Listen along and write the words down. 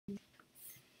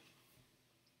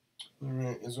All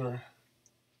right, is our...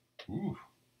 Ooh.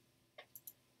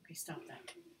 Okay, stop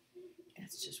that.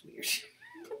 That's just weird.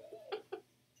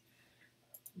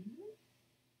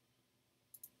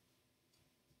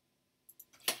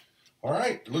 All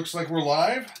right, looks like we're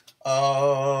live.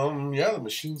 Yeah, the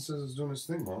machine says it's doing its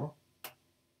thing, Mama.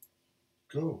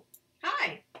 Go.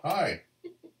 Hi. Hi.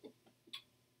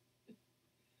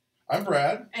 I'm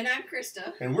Brad. And I'm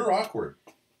Krista. And we're awkward.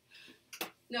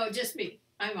 No, just me.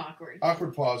 I'm awkward.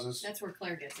 Awkward pauses. That's where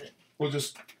Claire gets it. We'll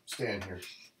just stand here.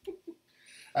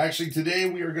 Actually, today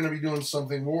we are going to be doing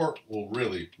something more. Well,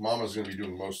 really, Mama's going to be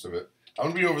doing most of it.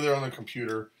 I'm going to be over there on the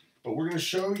computer, but we're going to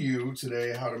show you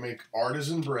today how to make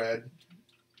artisan bread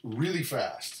really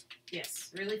fast. Yes,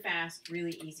 really fast,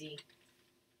 really easy.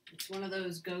 It's one of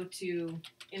those go-to,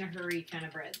 in a hurry kind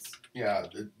of breads. Yeah,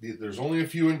 there's only a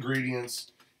few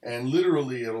ingredients, and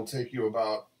literally it'll take you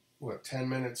about, what, 10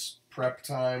 minutes prep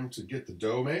time to get the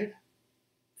dough made?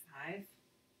 5.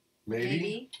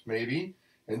 Maybe.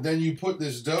 And then you put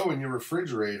this dough in your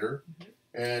refrigerator,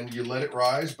 and you let it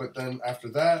rise, but then after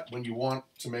that, when you want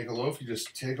to make a loaf, you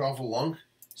just take off a lunk,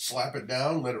 slap it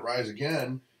down, let it rise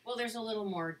again. Well, there's a little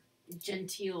more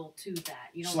genteel to that.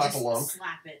 You don't slap just a lunk.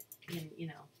 slap it, and, you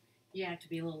know, you have to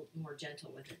be a little more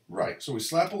gentle with it. Right, so we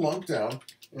slap a lunk down,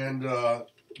 and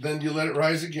then you let it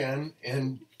rise again,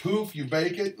 and poof, you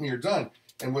bake it, and you're done.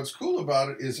 And what's cool about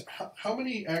it is how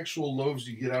many actual loaves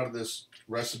do you get out of this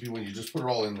recipe when you just put it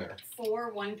all in there?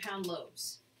 4 1-pound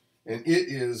loaves. And it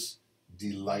is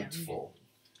delightful.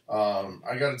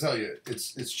 I got to tell you,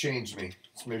 it's changed me.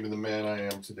 It's made me the man I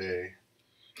am today.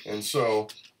 And so,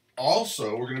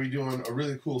 also, we're going to be doing a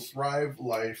really cool Thrive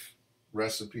Life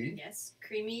recipe. Yes,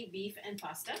 creamy beef and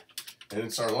pasta. And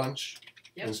it's our lunch.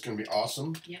 Yep. And it's going to be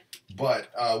awesome. Yep. But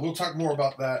we'll talk more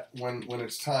about that when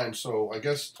it's time. So I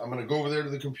guess I'm going to go over there to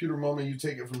the computer, Mama. You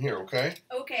take it from here, okay?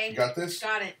 Okay. You got this?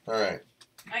 Got it. All right.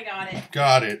 I got it.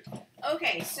 Got it.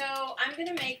 Okay, so I'm going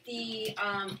to make the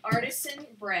artisan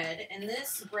bread, and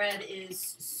this bread is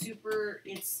super,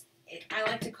 I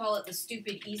like to call it the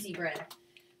stupid easy bread,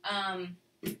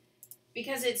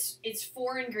 because it's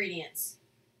 4 ingredients.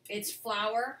 It's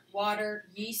flour, water,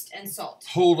 yeast, and salt.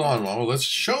 Hold on, Mama. Let's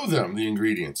show them the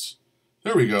ingredients.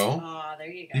 There we go. Ah, there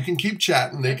you go. You can keep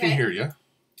chatting. They can hear you.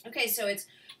 Okay, so it's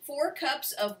 4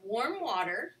 cups of warm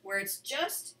water where it's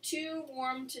just too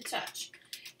warm to touch.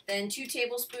 Then 2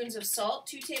 tablespoons of salt,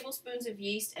 2 tablespoons of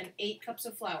yeast, and 8 cups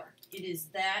of flour. It is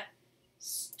that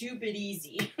stupid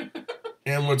easy.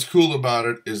 And what's cool about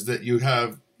it is that you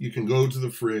can go to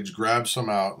the fridge, grab some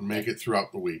out, and make it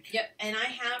throughout the week. Yep, and I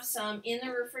have some in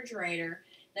the refrigerator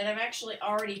that I've actually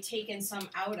already taken some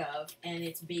out of, and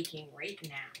it's baking right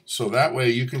now. So that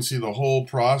way you can see the whole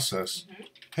process.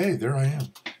 Hey, there I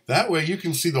am. That way you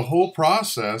can see the whole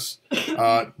process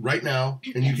right now,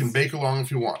 and you can bake along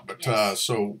if you want. But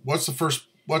so what's the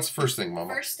first thing,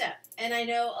 Mama? First step, and I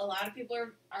know a lot of people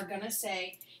are going to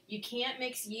say, you can't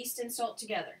mix yeast and salt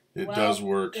together. It does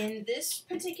work. In this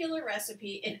particular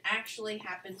recipe, it actually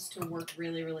happens to work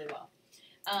really, really well.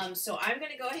 So I'm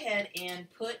going to go ahead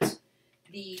and put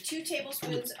the 2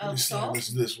 tablespoons of salt.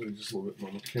 This way just a little bit,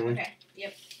 Mama. Can we? Okay,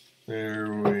 yep.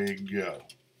 There we go.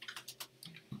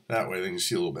 That way they can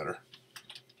see a little better.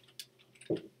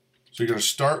 So you're going to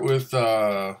start with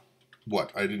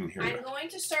what? I didn't hear you. I'm going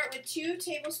to start with 2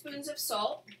 tablespoons of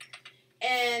salt.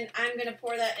 And I'm going to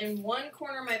pour that in one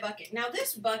corner of my bucket. Now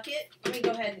this bucket, let me go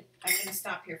ahead, I'm going to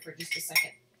stop here for just a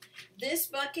second. This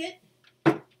bucket,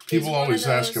 people always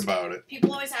ask about it.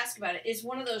 People always ask about it. It's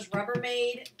one of those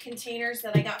Rubbermaid containers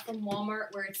that I got from Walmart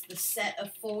where it's the set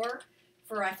of 4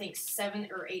 for I think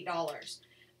 $7 or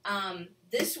 $8.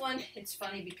 This one, it's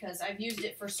funny because I've used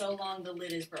it for so long the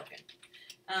lid is broken.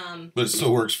 But it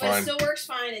still works fine. But it still works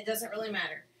fine. It doesn't really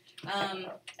matter.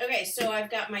 Okay, so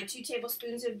I've got my 2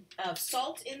 tablespoons of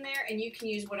salt in there, and you can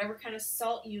use whatever kind of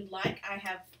salt you like. I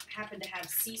happen to have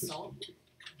sea salt.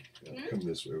 Come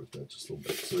this way with that just a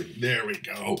little bit. So there we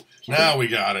go. Now we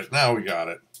got it. Now we got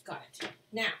it. Got it.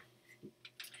 Now,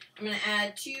 I'm going to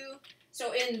add 2.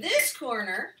 So in this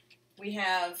corner, we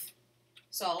have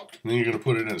salt. And then you're going to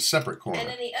put it in a separate corner. And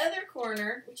in the other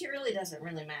corner, which it really doesn't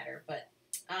really matter, but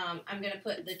I'm going to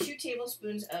put the 2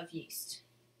 tablespoons of yeast.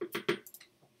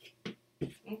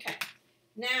 Okay,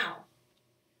 now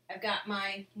I've got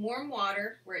my warm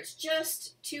water where it's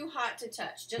just too hot to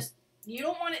touch. You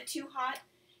don't want it too hot,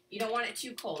 you don't want it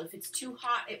too cold. If it's too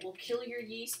hot, it will kill your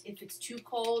yeast. If it's too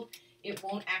cold, it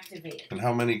won't activate it. And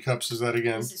how many cups is that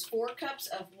again? This is 4 cups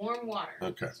of warm water.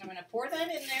 Okay. So I'm going to pour that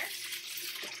in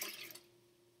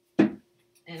there.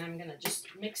 And I'm going to just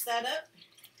mix that up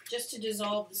just to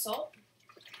dissolve the salt.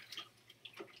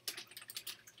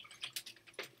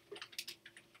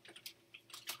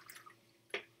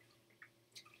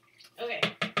 Okay.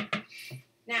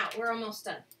 Now, we're almost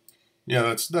done. Yeah,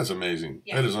 that's amazing.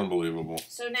 Yeah. That is unbelievable.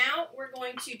 So now we're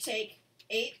going to take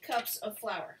 8 cups of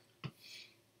flour.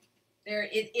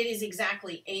 It is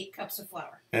exactly 8 cups of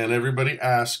flour. And everybody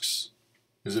asks,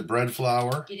 is it bread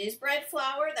flour? It is bread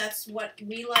flour. That's what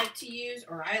we like to use,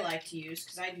 or I like to use,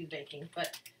 because I do baking.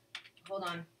 But hold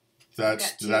on.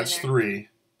 That's 3.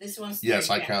 This one's 3. Yes,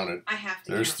 I counted. I have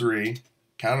to There's count. 3.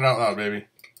 Count it out loud, baby.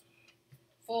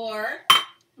 4.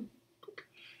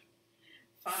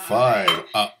 5.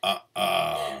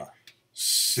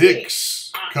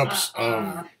 6 cups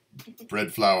of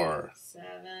bread flour. 7.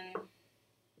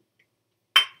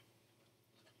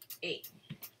 8.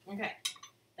 Okay.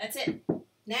 That's it.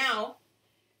 Now,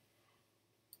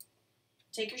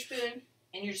 take your spoon,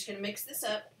 and you're just going to mix this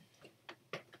up.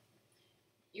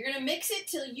 You're going to mix it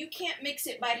till you can't mix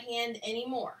it by hand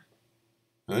anymore.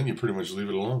 And then you pretty much leave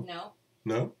it alone. No.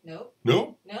 No? No.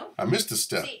 No? No. I missed a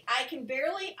step. See, I can,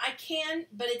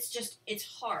 but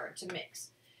it's hard to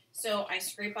mix. So I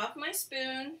scrape off my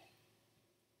spoon,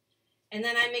 and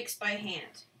then I mix by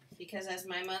hand. Because as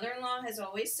my mother-in-law has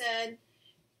always said,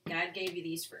 God gave you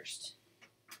these first.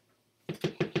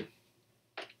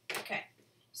 Okay,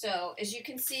 so as you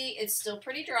can see, it's still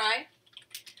pretty dry,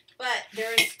 but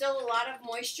there is still a lot of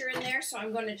moisture in there, so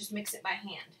I'm going to just mix it by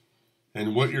hand.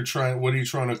 And what are you trying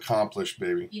to accomplish,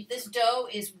 baby? This dough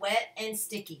is wet and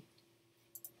sticky.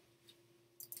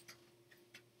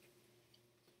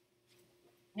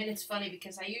 And it's funny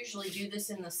because I usually do this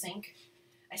in the sink.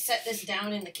 I set this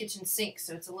down in the kitchen sink,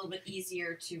 so it's a little bit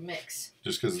easier to mix.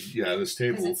 Just because, yeah, this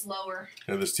table. Because it's lower.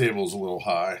 Yeah, this table's a little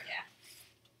high. Yeah.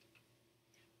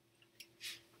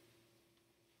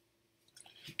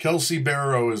 Kelsey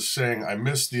Barrow is saying, I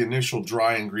missed the initial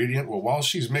dry ingredient. Well, while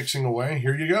she's mixing away,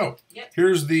 here you go. Yep.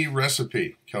 Here's the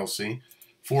recipe, Kelsey.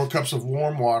 4 cups of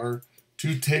warm water,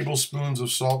 2 tablespoons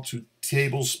of salt, 2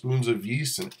 tablespoons of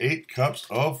yeast, and 8 cups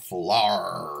of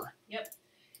flour. Yep.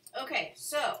 Okay,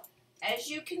 so as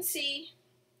you can see,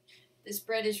 this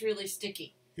bread is really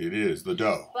sticky. It is, the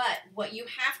dough. But what you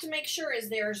have to make sure is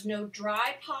there's no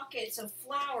dry pockets of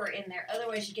flour in there.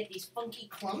 Otherwise, you get these funky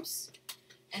clumps,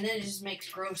 and then it just makes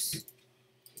gross.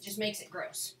 It just makes it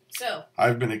gross. So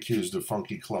I've been accused of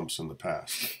funky clumps in the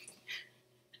past.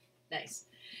 Nice.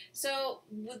 So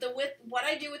what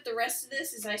I do with the rest of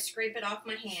this is I scrape it off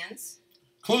my hands.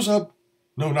 Close up.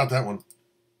 No, not that one.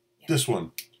 Yep. This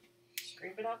one.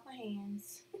 Scrape it off my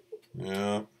hands.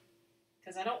 Yeah.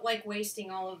 Because I don't like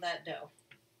wasting all of that dough.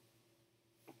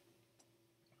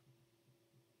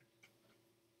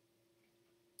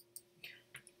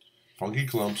 Funky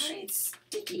clumps. God, it's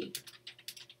sticky.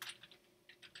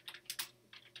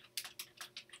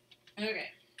 Okay.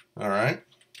 All right.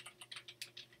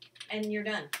 And you're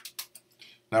done.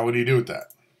 Now what do you do with that?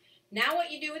 Now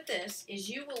what you do with this is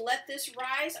you will let this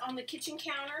rise on the kitchen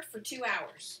counter for 2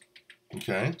 hours.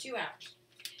 Okay. 2 hours.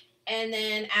 And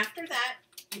then after that,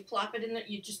 you plop it in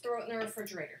you just throw it in the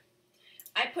refrigerator.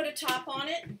 I put a top on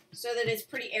it so that it's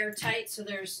pretty airtight, so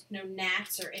there's no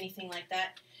gnats or anything like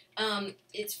that.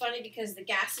 It's funny because the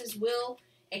gases will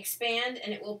expand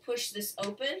and it will push this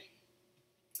open.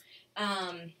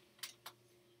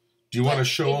 Do you want to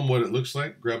show them what it looks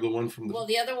like? Grab the one from the... Well,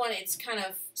 the other one, it's kind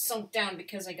of sunk down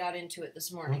because I got into it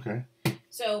this morning. Okay.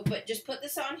 So, but just put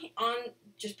this on,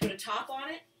 just put a top on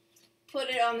it, put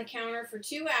it on the counter for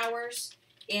 2 hours,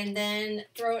 and then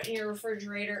throw it in your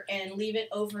refrigerator and leave it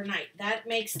overnight. That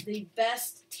makes the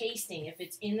best tasting if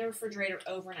it's in the refrigerator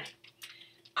overnight.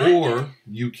 Or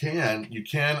you can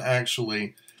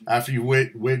actually, after you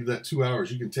waited that 2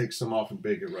 hours, you can take some off and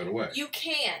bake it right away. You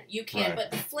can, Right.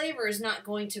 but the flavor is not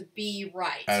going to be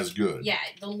right. As good. Yeah,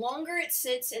 the longer it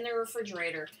sits in the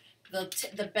refrigerator,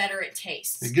 the better it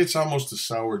tastes. It gets almost a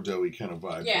sourdoughy kind of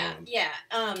vibe. Yeah, going. yeah.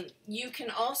 You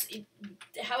can also,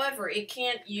 however,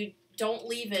 you don't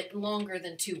leave it longer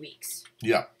than 2 weeks.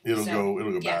 Yeah, it'll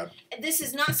go bad. And this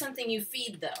is not something you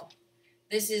feed though.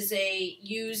 This is a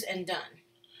use and done.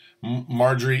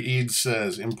 Marjorie Eads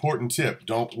says, important tip,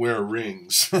 don't wear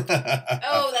rings.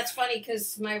 Oh, that's funny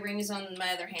because my ring is on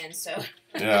my other hand, so.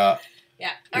 Yeah. Yeah.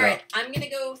 All right. I'm going to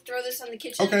go throw this on the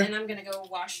kitchen, and I'm going to go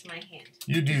wash my hand.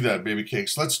 You do that, baby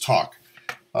cakes. Let's talk.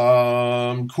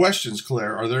 Questions,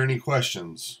 Claire. Are there any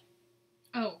questions?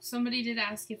 Oh, somebody did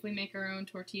ask if we make our own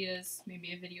tortillas.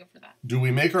 Maybe a video for that. Do we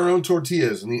make our own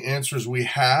tortillas? And the answer is we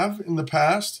have in the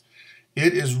past.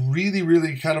 It is really,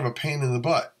 really kind of a pain in the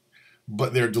butt.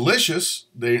 But they're delicious.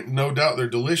 No doubt they're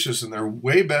delicious, and they're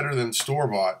way better than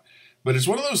store-bought. But it's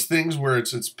one of those things where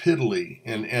it's piddly,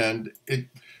 and it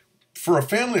for a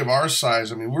family of our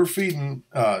size. I mean, we're feeding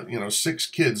 6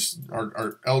 kids.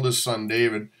 Our eldest son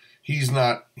David, He's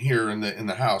not here in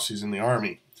the house. He's in the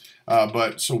Army.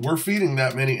 But so we're feeding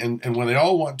that many, and when they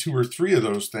all want 2 or 3 of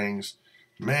those things,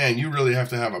 man, you really have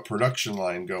to have a production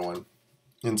line going.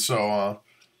 And so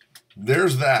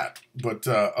there's that. But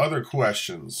other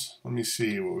questions. Let me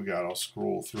see what we got. I'll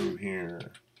scroll through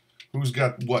here. Who's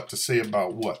got what to say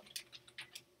about what?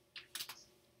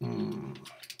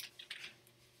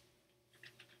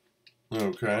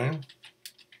 Okay.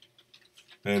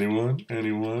 Anyone?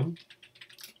 Anyone?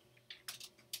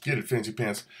 Get it, Fancy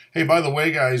Pants. Hey, by the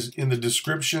way, guys, in the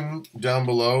description down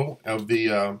below of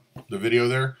the video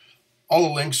there, all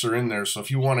the links are in there. So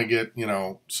if you want to get, you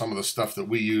know, some of the stuff that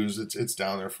we use, it's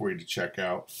down there for you to check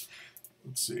out.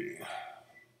 Let's see.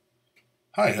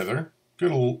 Hi, Heather.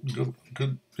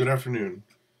 Good afternoon.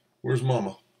 Where's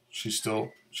Mama? She's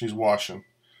washing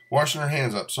her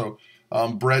hands up. So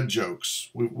bread jokes.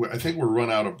 I think we're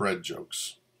run out of bread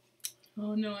jokes.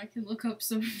 Oh no, I can look up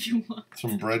some if you want.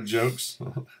 Some bread jokes.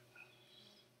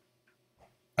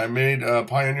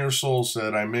 Pioneer Soul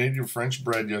said, I made your French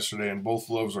bread yesterday and both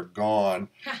loaves are gone.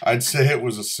 I'd say it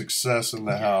was a success in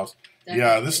the house.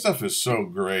 Yeah, this stuff is so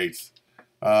great.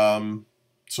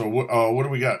 So what do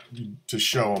we got to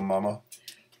show them, Mama?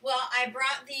 Well, I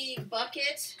brought the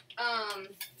bucket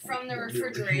from the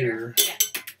refrigerator.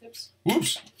 Yeah. Oops.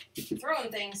 Whoops.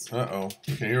 Throwing things. Uh-oh.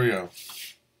 Okay, here we go.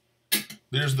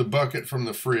 There's the bucket from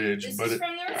the fridge. This is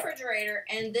from the refrigerator,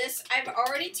 and this, I've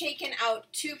already taken out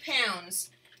 2 pounds,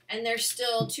 and there's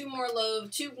still 2 more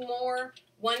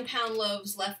 1-pound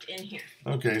loaves left in here.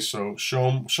 Okay, so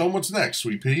show them what's next,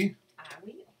 Sweet Pea. I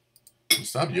will.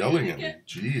 Stop yelling at me.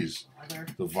 Jeez.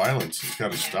 The violence has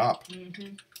got to stop.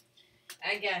 Mm-hmm.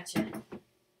 I gotcha.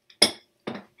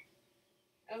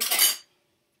 Okay.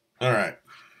 All right.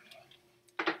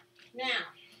 Now,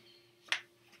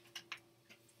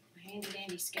 handy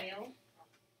dandy scale.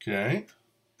 Okay.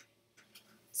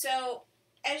 So,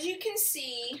 as you can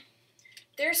see,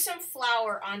 there's some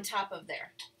flour on top of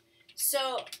there.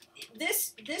 So,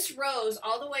 this rose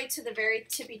all the way to the very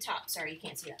tippy top. Sorry, you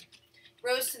can't see that.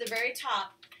 Rose to the very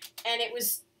top, and it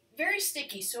was very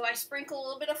sticky, so I sprinkle a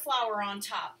little bit of flour on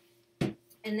top.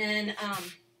 And then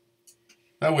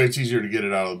that way it's easier to get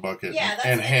it out of the bucket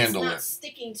and handle it's not it.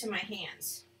 Sticking to my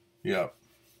hands. Yep.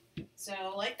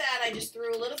 So like that, I just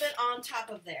threw a little bit on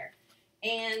top of there.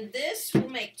 And this will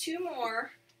make 2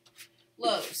 more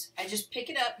loaves. I just pick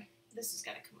it up. This has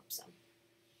got to come up some.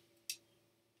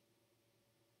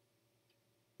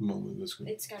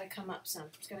 It's got to come up some.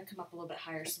 It's got to come up a little bit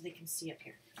higher so they can see up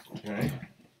here. Okay.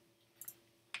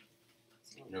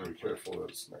 You gotta be careful that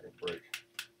it's not going to break.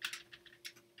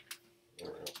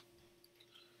 There we go.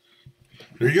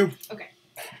 There you go. Okay.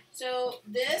 So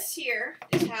this here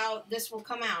is how this will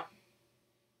come out.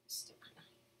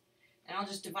 And I'll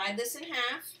just divide this in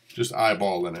half. Just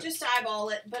eyeballing it. Just eyeball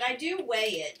it, but I do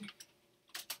weigh it.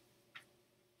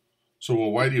 So,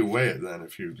 well, why do you weigh it then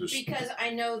if you just... Because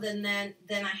I know then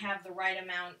I have the right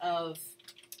amount of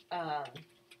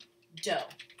dough.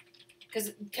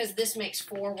 Because this makes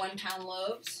 4 1-pound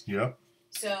loaves. Yep.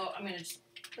 So I'm going to just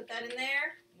put that in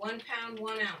there. 1 pound,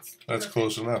 1 ounce. That's Perfect.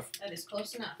 close enough. That is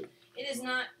close enough. It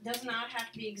does not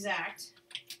have to be exact.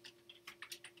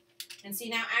 And see,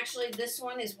 now actually this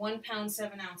one is 1 pound,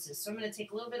 7 ounces. So I'm going to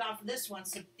take a little bit off of this one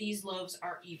so these loaves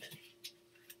are even.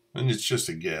 And it's just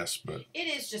a guess, but... It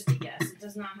is just a guess. It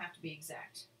does not have to be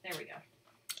exact. There we go.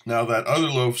 Now that other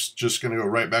loaf's just going to go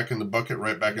right back in the bucket,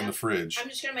 right back in the fridge. I'm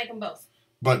just going to make them both.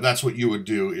 But that's what you would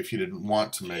do if you didn't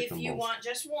want to make them both. If you want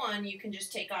just one, you can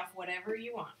just take off whatever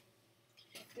you want.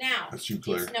 Now... That's you,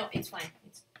 Claire. No, it's fine.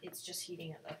 It's just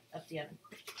heating up the oven.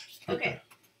 Okay.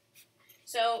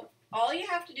 So all you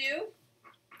have to do...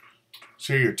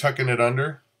 So you're tucking it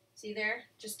under? See there?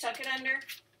 Just tuck it under.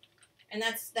 And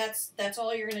that's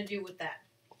all you're going to do with that.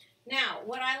 Now,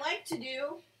 what I like to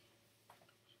do...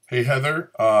 Hey,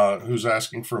 Heather, who's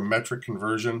asking for a metric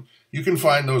conversion. You can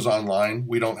find those online.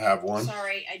 We don't have one.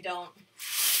 Sorry, I don't.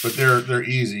 But they're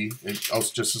easy.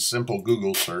 It's just a simple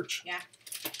Google search. Yeah.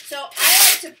 So I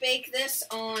like to bake this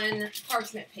on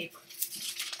parchment paper.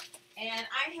 And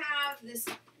I have this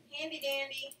handy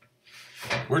dandy...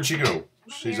 Where'd she go?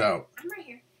 She's out. I'm right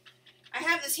here. I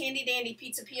have this handy dandy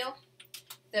pizza peel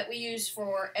that we use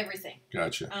for everything.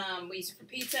 Gotcha. We use it for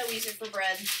pizza, we use it for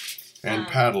bread. And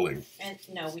paddling. And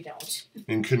no, we don't.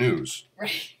 In canoes.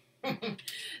 Right.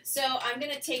 So I'm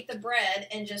going to take the bread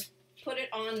and just put it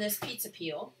on this pizza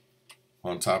peel.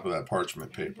 On top of that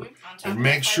parchment paper. Mm-hmm. And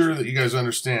make sure that you guys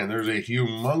understand there's a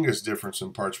humongous difference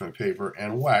in parchment paper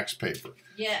and wax paper.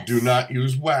 Yes. Do not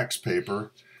use wax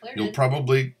paper. Claire You'll did.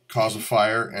 probably cause a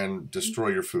fire and destroy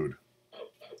your food.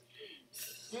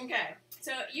 Okay.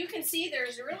 So you can see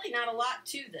there's really not a lot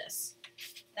to this.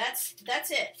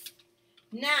 That's it.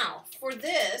 Now, for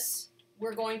this,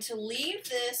 we're going to leave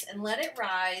this and let it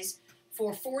rise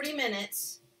for 40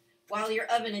 minutes while your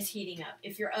oven is heating up.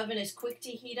 If your oven is quick to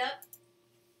heat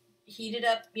it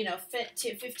up, you know,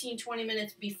 15, 20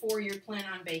 minutes before you plan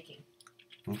on baking.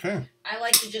 Okay. I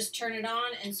like to just turn it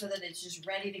on and so that it's just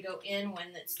ready to go in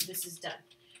when this is done.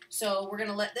 So we're going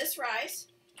to let this rise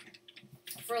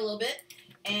for a little bit,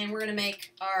 and we're going to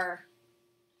make our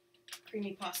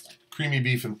creamy pasta. Creamy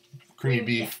beef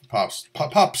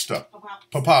popsta.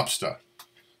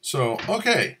 So,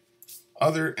 okay.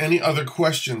 Any other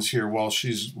questions here while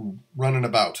she's running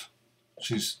about?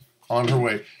 She's on her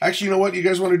way. Actually, you know what? You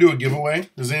guys want to do a giveaway?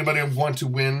 Does anybody want to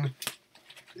win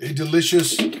a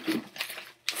delicious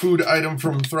food item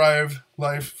from Thrive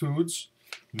Life Foods?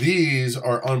 These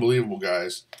are unbelievable,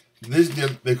 guys.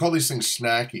 They call these things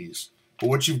snackies. But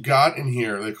what you've got in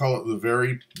here, they call it the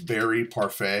Very Berry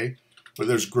Parfait. But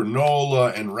there's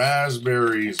granola and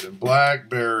raspberries and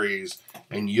blackberries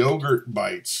and yogurt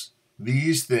bites.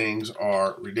 These things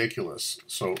are ridiculous.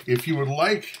 So if you would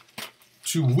like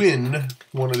to win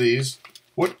one of these,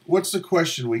 what's the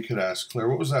question we could ask, Claire?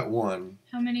 What was that one?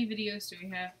 How many videos do we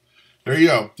have? There you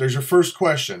go. There's your first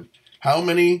question. How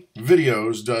many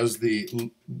videos does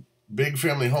the Big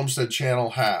Family Homestead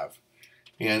channel have?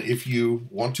 And if you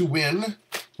want to win,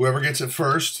 whoever gets it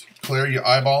first, Claire, you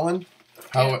eyeballing?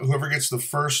 Whoever gets the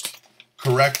first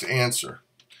correct answer.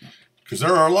 Because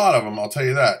there are a lot of them, I'll tell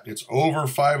you that. It's over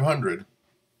 500.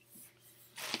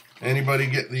 Anybody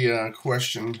get the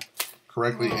question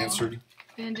correctly answered?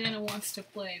 Bandana wants to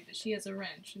play, but she has a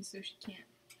wrench, and so she can't.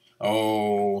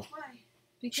 Oh. Why?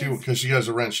 Because she has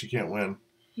a wrench, she can't win.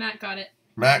 Matt got it.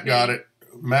 Matt got it.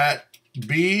 Matt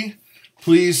B,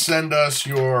 please send us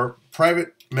your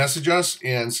private message us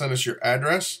and send us your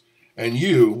address, and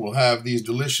you will have these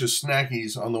delicious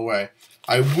snackies on the way.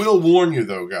 I will warn you,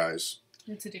 though, guys.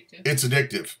 It's addictive. It's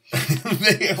addictive.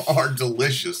 They are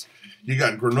delicious. You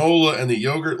got granola and the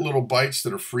yogurt little bites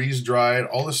that are freeze-dried.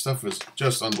 All this stuff is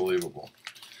just unbelievable.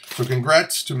 So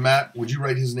congrats to Matt. Would you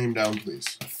write his name down,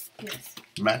 please? Yes.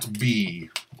 Matt B.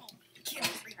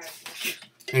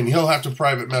 And he'll have to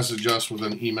private message us with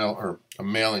an email or a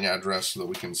mailing address so that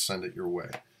we can send it your way.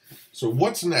 So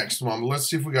what's next, Mom? Let's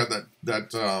see if we got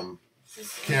that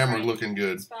camera looking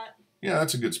good. Spot? Yeah,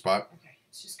 that's a good spot. Okay,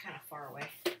 it's just kind of far away.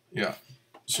 Yeah.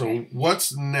 So Okay.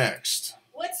 what's next?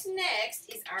 What's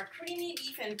next is our creamy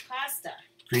beef and pasta.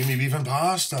 Creamy beef and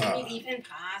pasta. Creamy beef and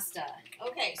pasta.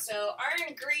 Okay, so our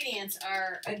ingredients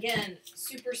are, again,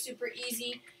 super, super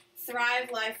easy.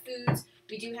 Thrive Life Foods.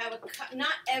 We do have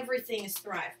not everything is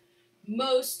Thrive.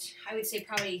 Most, I would say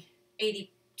probably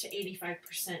 80 to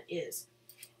 85% is.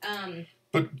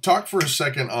 But talk for a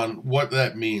second on what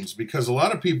that means, because a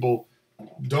lot of people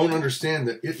don't understand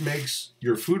that it makes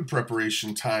your food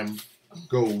preparation time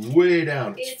go way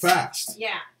down. It's fast.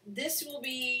 Yeah. This will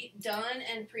be done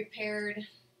and prepared,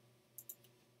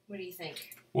 what do you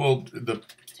think? Well,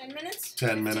 10 minutes?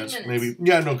 10 minutes, maybe.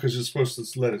 Yeah, no, because it's supposed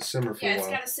to let it simmer for a while. Yeah, it's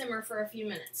got to simmer for a few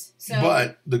minutes. So,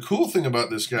 but the cool thing about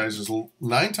this, guys, is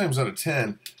 9 times out of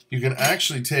 10, you can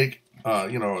actually take,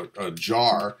 a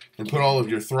jar and put all of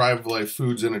your Thrive Life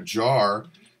foods in a jar,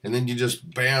 and then you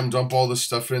just, bam, dump all this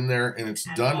stuff in there, and it's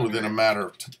done within a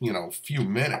matter of, few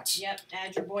minutes. Yep,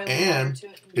 add your boiling and water to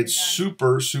it. And it's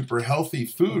super, super healthy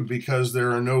food because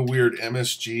there are no weird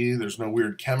MSG, there's no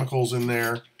weird chemicals in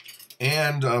there.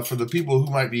 And for the people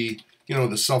who might be,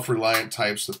 the self-reliant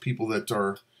types, the people that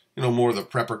are, more the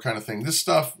prepper kind of thing, this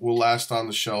stuff will last on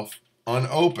the shelf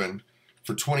unopened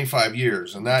for 25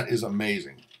 years, and that is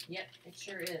amazing. Yep, it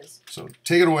sure is. So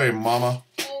take it away, Mama.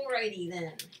 Alrighty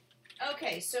then.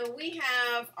 Okay, so we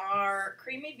have our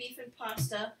creamy beef and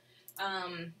pasta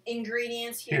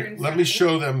ingredients here. Here, let me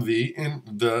show them the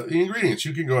ingredients.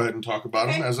 You can go ahead and talk about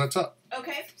them as that's up.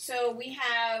 Okay, so we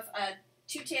have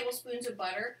 2 tablespoons of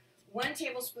butter, 1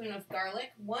 tablespoon of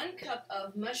garlic, 1 cup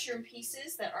of mushroom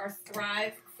pieces that are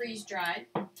Thrive freeze-dried.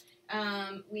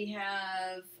 We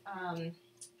have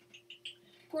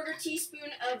 1/4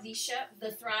 teaspoon of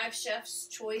the Thrive Chef's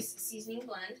Choice seasoning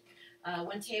blend,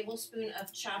 1 tablespoon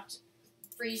of chopped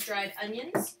freeze-dried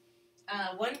onions,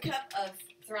 1 cup of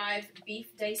Thrive beef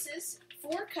dices,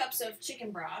 4 cups of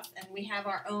chicken broth, and we have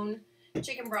our own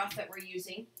chicken broth that we're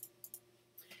using,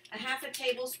 1/2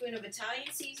 tablespoon of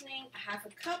Italian seasoning,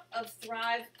 1/2 cup of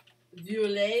Thrive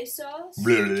Violet sauce.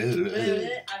 I don't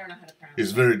know how to pronounce it.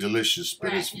 It's very delicious,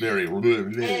 but it's very...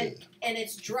 And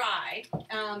it's dry.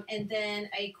 And then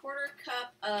 1/4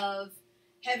 cup of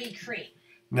heavy cream.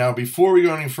 Now, before we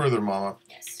go any further, Mama,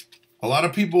 Yes. a lot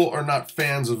of people are not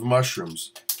fans of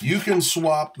mushrooms. You can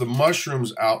swap the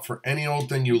mushrooms out for any old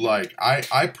thing you like.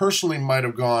 I personally might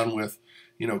have gone with,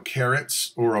 you know,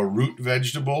 carrots or a root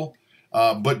vegetable.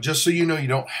 But just so you know, you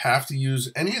don't have to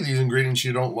use any of these ingredients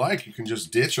you don't like. You can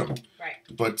just ditch them. Right.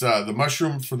 But the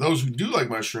mushroom, for those who do like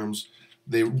mushrooms,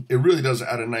 it really does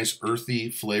add a nice earthy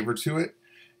flavor to it.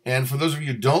 And for those of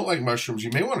you who don't like mushrooms, you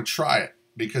may want to try it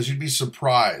because you'd be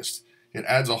surprised. It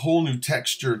adds a whole new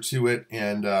texture to it.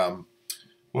 And,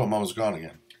 well, Mama's gone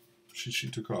again. She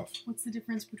took off. What's the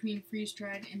difference between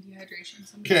freeze-dried and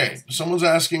dehydration? Okay, someone's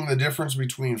asking the difference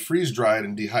between freeze-dried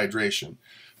and dehydration.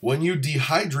 When you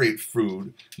dehydrate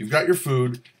food, you've got your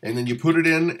food, and then you put it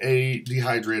in a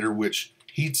dehydrator, which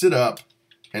heats it up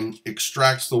and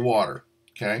extracts the water,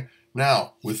 okay?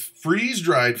 Now, with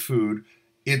freeze-dried food,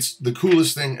 it's the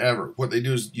coolest thing ever. What they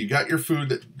do is you got your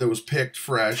food that was picked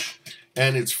fresh,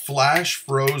 and it's flash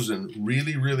frozen,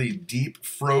 really, really deep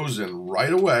frozen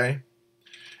right away.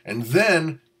 And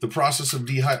then the process of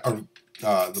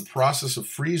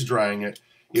freeze drying it,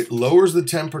 it lowers the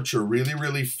temperature really,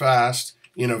 really fast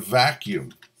in a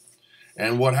vacuum.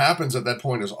 And what happens at that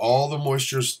point is all the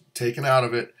moisture's taken out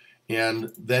of it,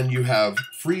 and then you have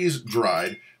freeze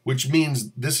dried, which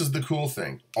means this is the cool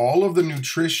thing. All of the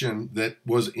nutrition that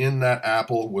was in that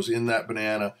apple, was in that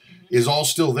banana, is all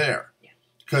still there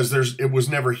because it was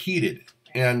never heated.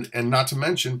 And not to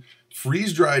mention,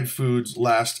 freeze-dried foods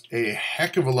last a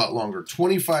heck of a lot longer,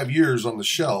 25 years on the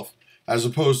shelf, as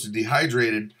opposed to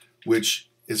dehydrated, which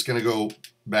is going to go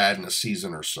bad in a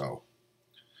season or so.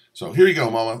 So here you go,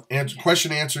 Mama.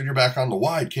 Question answered. You're back on the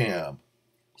wide cam.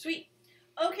 Sweet.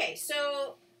 Okay,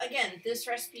 so again, this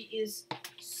recipe is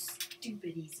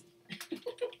stupid easy.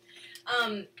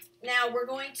 Now we're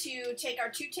going to take our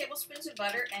 2 tablespoons of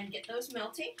butter and get those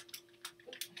melting.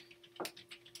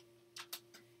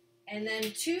 And then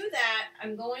to that,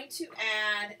 I'm going to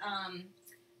add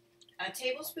a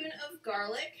tablespoon of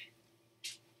garlic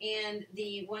and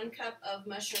the 1 cup of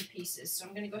mushroom pieces. So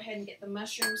I'm going to go ahead and get the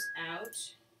mushrooms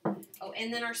out. Oh,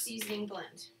 and then our seasoning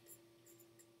blend.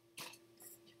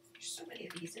 There's so many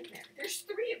of these in there. There's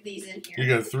 3 of these in here. You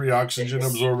got 3 oxygen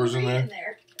absorbers in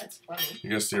there? That's funny. I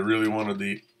guess they really wanted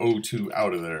the O2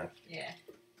 out of there. Yeah.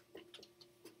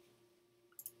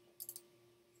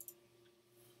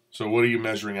 So what are you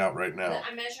measuring out right now?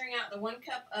 I'm measuring out the 1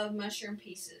 cup of mushroom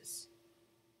pieces.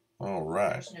 All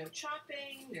right. There's no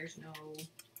chopping. There's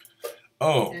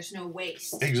no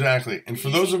waste. Exactly. And for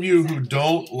those of you who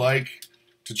don't like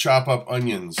to chop up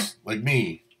onions, like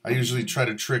me, I usually try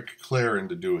to trick Claire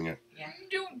into doing it. Yeah.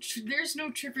 There's no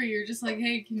trickery. You're just like,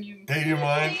 hey, can you do you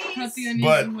mind? Cut the onions?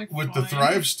 But like, with the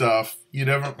Thrive stuff, you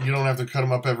don't have to cut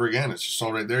them up ever again. It's just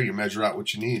all right there. You measure out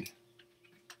what you need.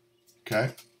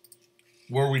 Okay.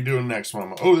 What are we doing next,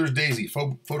 Mama? Oh, there's Daisy.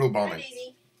 Photo bombing. Hi,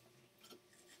 Daisy.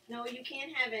 No, you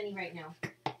can't have any right now.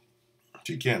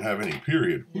 She can't have any,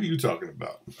 period. What are you talking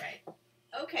about? Right.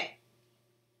 Okay.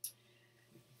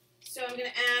 So I'm going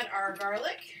to add our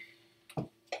garlic.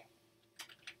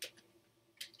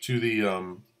 To the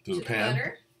pan.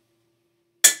 Butter.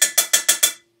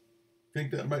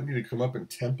 Think that might need to come up and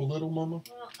temp a little, Mama?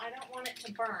 Well, I don't want it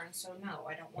to burn, so no,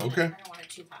 I don't want Okay. it. I don't want it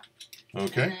too hot.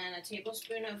 Okay. And then a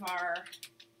tablespoon of our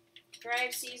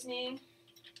Thrive seasoning.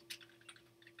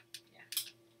 Yeah.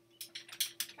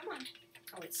 Come on.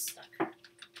 Oh, it's stuck.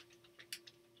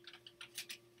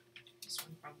 This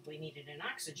one probably needed an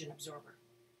oxygen absorber.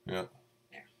 Yeah.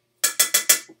 There.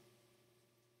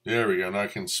 There we go. Now I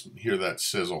can hear that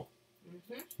sizzle.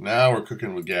 Mm-hmm. Now we're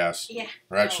cooking with gas. Yeah.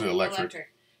 Or actually electric.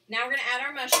 Now we're going to add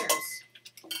our mushrooms.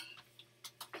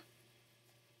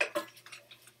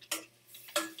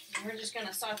 And we're just going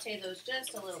to saute those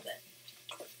just a little bit.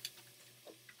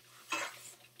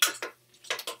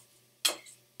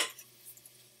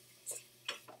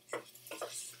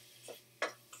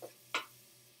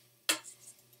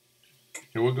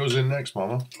 Okay, what goes in next,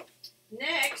 Mama?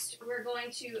 Next, we're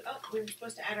going to... Oh, we were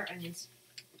supposed to add our onions.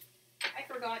 I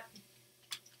forgot.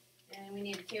 And we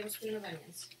need a tablespoon of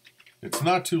onions. It's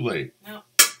not too late. No,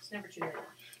 it's never too late.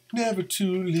 Never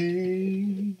too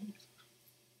late.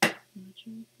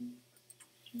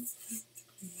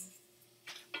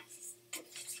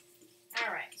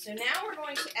 All right, so now we're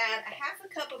going to add a 1/2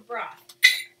 cup of broth.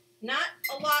 Not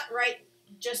a lot right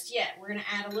just yet. We're going to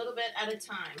add a little bit at a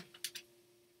time.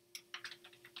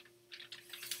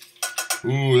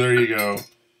 Ooh, there you go.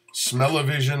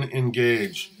 Smell-o-vision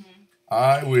engage. Mm-hmm.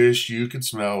 I wish you could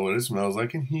smell what it smells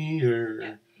like in here.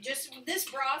 Yeah. Just this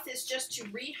broth is just to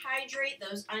rehydrate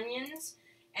those onions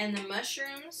and the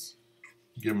mushrooms.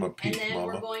 Give them a peek, and then Mama.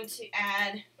 we're going to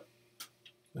add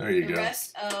There you the go.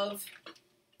 rest of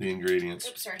The ingredients.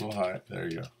 Oops, sorry. A little high. There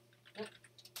you go. Yep.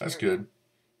 That's There we good.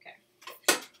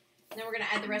 Okay. Then we're going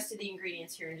to add the rest of the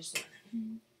ingredients here in just a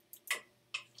minute.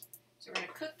 So we're going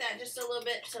to cook that just a little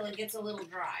bit till it gets a little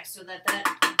dry so that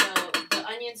the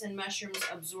onions and mushrooms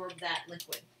absorb that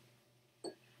liquid.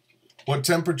 What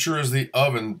temperature is the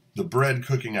oven, the bread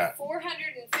cooking at?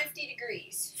 450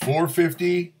 degrees.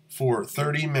 450 for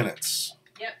 30 minutes.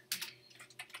 Yep.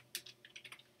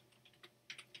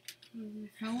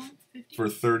 How long? 50? For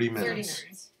 30 minutes. 30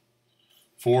 minutes.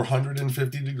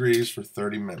 450 degrees for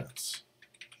 30 minutes.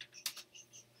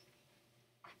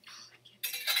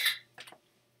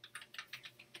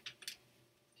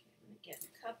 I'm going to get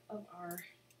a cup of our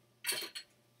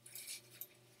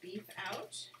beef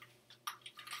out.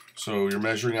 So you're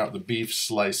measuring out the beef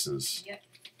slices. Yep.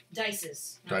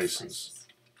 Dices. Dices. Slices.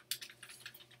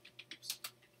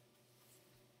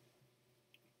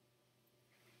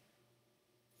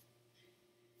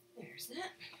 There's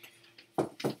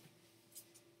that.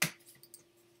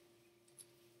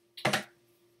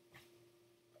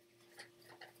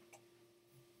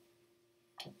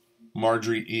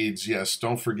 Marjorie Eads, yes.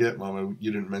 Don't forget, Mama,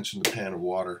 you didn't mention the pan of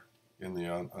water in the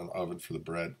oven for the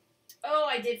bread. Oh,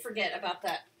 I did forget about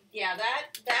that. Yeah,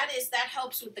 that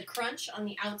helps with the crunch on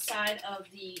the outside of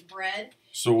the bread.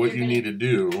 So what you need to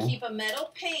do... Keep a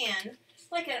metal pan,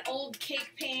 like an old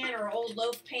cake pan or old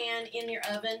loaf pan in your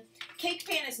oven. Cake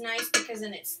pan is nice because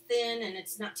then it's thin and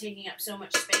it's not taking up so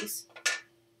much space.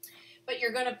 But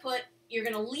you're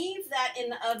gonna leave that in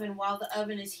the oven while the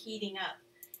oven is heating up.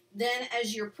 Then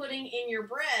as you're putting in your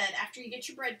bread, after you get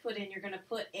your bread put in, you're gonna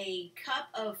put a cup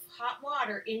of hot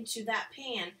water into that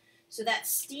pan. So that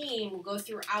steam will go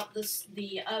throughout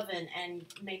the oven and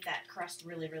make that crust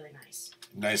really, really nice.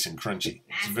 Nice and crunchy.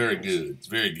 Nice It's very and crunchy. good. It's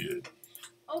very good.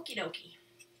 Okie dokie.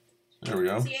 There we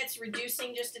go. See, it's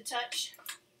reducing just a touch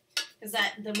because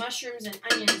the mushrooms and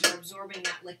onions are absorbing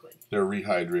that liquid. They're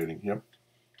rehydrating. Yep.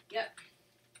 Yep.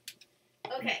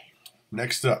 Okay.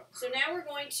 Next up. So now we're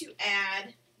going to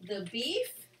add the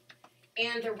beef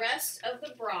and the rest of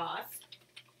the broth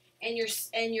and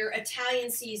your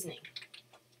Italian seasoning.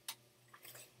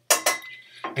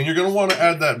 And you're going to want to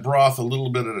add that broth a little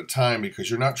bit at a time because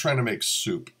you're not trying to make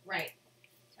soup. Right.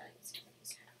 So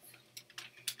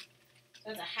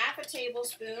that's a half a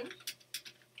tablespoon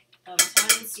of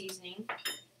Italian seasoning.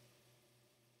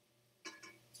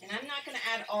 And I'm not going to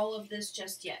add all of this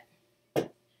just yet. So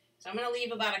I'm going to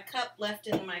leave about a cup left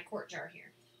in my quart jar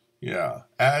here. Yeah.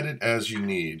 Add it as you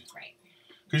need. Right.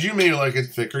 Because you may like it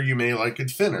thicker, you may like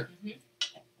it thinner. Mm-hmm.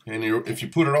 And if you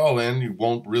put it all in, you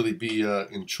won't really be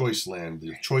in choice land.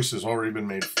 The choice has already been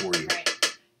made for you.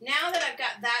 Right. Now that I've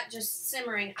got that just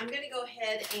simmering, I'm going to go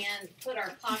ahead and put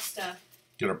our pasta.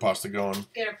 Get our pasta going.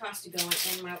 Get our pasta going,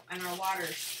 and our water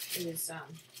is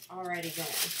already going.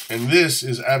 And this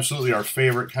is absolutely our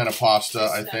favorite kind of pasta,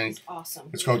 This I stuff think. is awesome.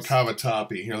 It's called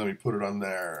cavatappi. Here, let me put it on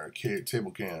there. Okay,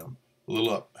 table cam. A little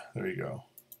up. There you go.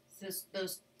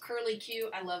 Those curly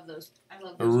Q, I love those. I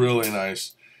love They're those. really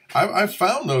nice. I've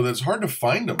found, though, that it's hard to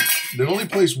find them. The only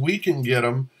place we can get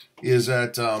them is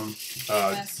at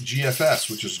GFS,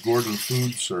 which is Gordon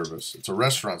Food Service. It's a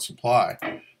restaurant supply.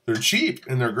 They're cheap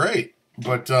and they're great,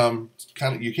 but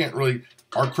you can't really.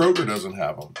 Our Kroger doesn't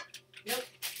have them. Nope.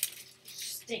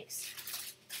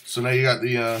 Stinks. So now you got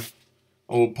the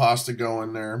old pasta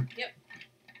going there. Yep.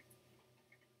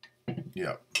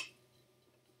 Yep.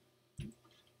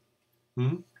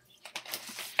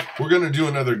 We're going to do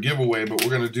another giveaway, but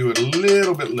we're going to do it a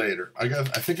little bit later. I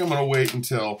think I'm going to wait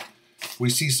until we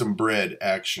see some bread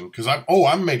action because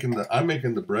I'm making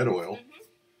the bread oil. Mm-hmm.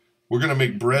 We're going to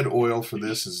make bread oil for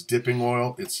this as dipping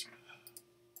oil. It's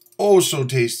so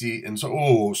tasty and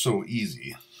so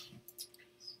easy.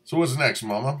 So what's next,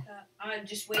 Mama? I'm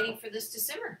just waiting for this to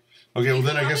simmer. Okay, well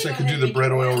then I guess I could do the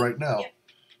bread oil right now. Yep.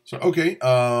 So okay,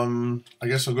 I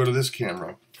guess I'll go to this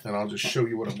camera and I'll just show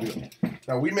you what I'm doing.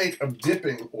 Now we make a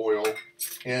dipping oil,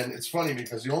 and it's funny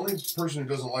because the only person who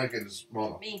doesn't like it is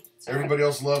Mama. Me. Sorry. Everybody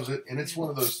else loves it, and it's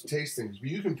one of those taste things. But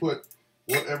you can put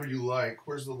whatever you like.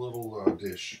 Where's the little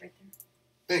dish? Right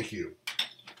there. Thank you.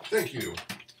 Thank you.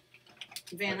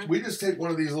 Vanna. We just take one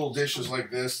of these little dishes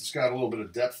like this. It's got a little bit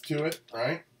of depth to it,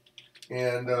 right?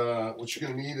 And what you're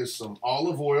going to need is some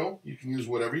olive oil. You can use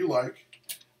whatever you like.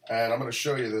 And I'm going to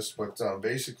show you this, but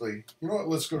basically, you know what?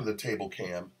 Let's go to the table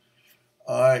cam.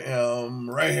 I am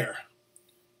right here.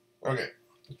 Okay.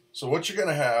 So what you're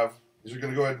going to have is you're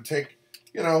going to go ahead and take,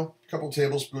 a couple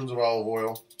tablespoons of olive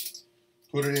oil.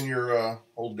 Put it in your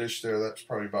old dish there. That's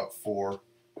probably about 4,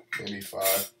 maybe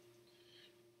 5.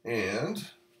 And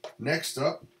next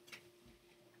up,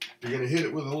 you're going to hit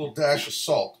it with a little dash of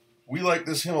salt. We like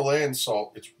this Himalayan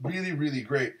salt. It's really, really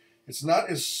great. It's not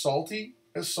as salty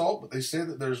as salt, but they say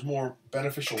that there's more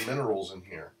beneficial minerals in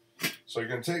here. So you're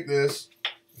going to take this,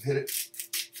 hit it,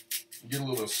 get a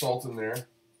little bit of salt in there,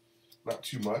 not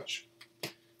too much.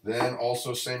 Then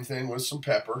also same thing with some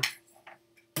pepper,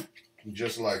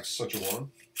 just like such a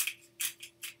one.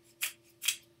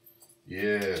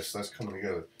 Yes, that's coming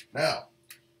together. Now,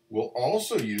 we'll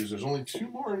also use, there's only 2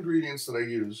 more ingredients that I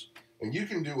use, and you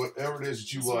can do whatever it is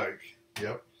that you like.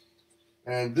 Yep.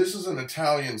 And this is an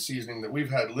Italian seasoning that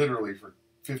we've had literally for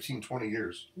 15, 20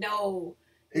 years. No.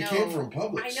 It came from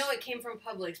Publix. I know it came from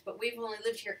Publix, but we've only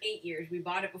lived here 8 years. We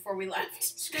bought it before we left.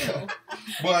 Still.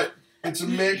 But it's a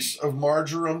mix of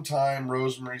marjoram, thyme,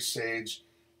 rosemary, sage,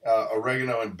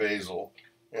 oregano, and basil.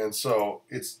 And so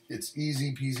it's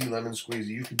easy peasy lemon squeezy.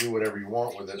 You can do whatever you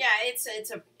want with it. Yeah, it's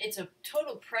a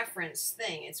total preference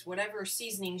thing. It's whatever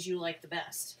seasonings you like the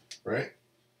best. Right?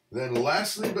 Then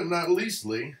lastly but not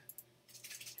leastly,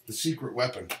 the secret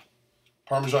weapon.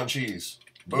 Parmesan cheese.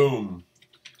 Boom.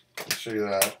 I'll show you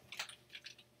that.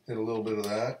 Hit a little bit of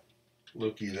that.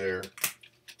 Looky there.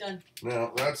 Done.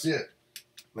 Now, that's it.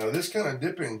 Now, this kind of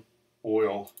dipping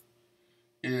oil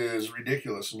is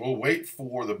ridiculous. We'll wait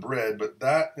for the bread, but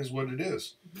that is what it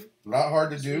is. Not hard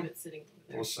to do.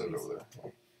 We'll set it over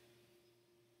there.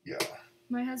 Yeah.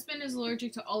 My husband is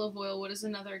allergic to olive oil. What is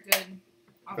another good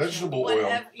option? Vegetable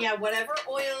oil. Yeah, whatever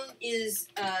oil is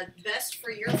best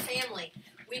for your family.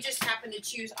 We just happen to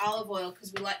choose olive oil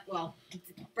because we like, well,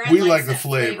 Brad we likes like the that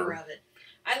flavor of it.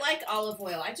 I like olive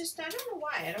oil. I don't know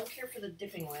why. I don't care for the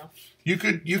dipping oil. You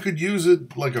could use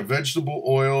it like a vegetable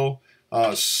oil.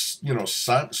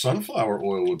 Sunflower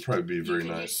oil would probably be very nice.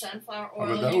 You could use sunflower oil.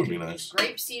 I bet that would be nice.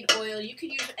 Grapeseed oil. You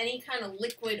could use any kind of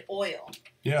liquid oil.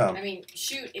 Yeah. I mean,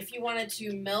 shoot, if you wanted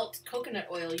to melt coconut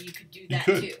oil, you could do that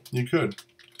too. You could.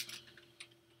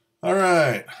 All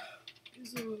right.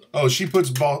 Oh, she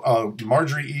puts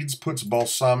Marjorie Eads puts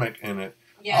balsamic in it.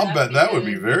 Yeah, I'll bet that would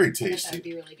be very tasty. That'd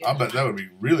be really good. I'll bet that would be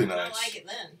really nice. I like it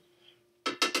then.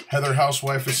 Heather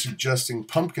Housewife is suggesting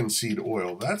pumpkin seed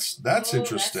oil. That's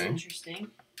interesting. That's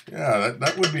interesting. Yeah,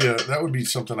 that would be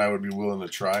something I would be willing to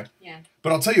try. Yeah.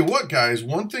 But I'll tell you what, guys.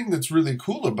 One thing that's really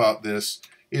cool about this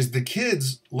is the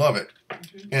kids love it,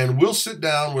 and we'll sit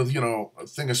down with a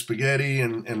thing of spaghetti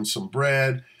and some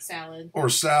bread, salad.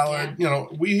 Yeah.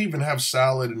 We even have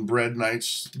salad and bread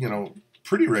nights.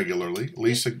 Pretty regularly, at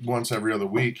least once every other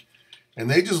week, and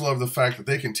they just love the fact that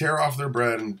they can tear off their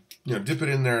bread and dip it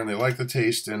in there, and they like the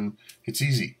taste, and it's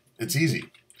easy. It's easy.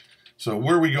 So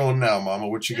where are we going now, Mama?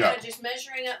 What you got? Just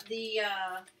measuring up the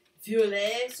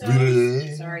violet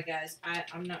sauce. Sorry, guys.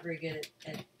 I'm not very good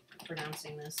at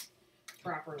pronouncing this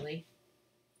properly.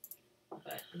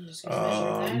 But I'm just going to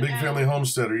measure that Big Family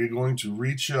Homestead, are you going to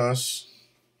reach us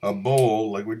a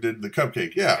bowl like we did the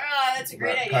cupcake? Yeah. Oh, that's a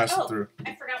great idea. Pass it through.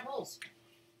 I forgot bowls.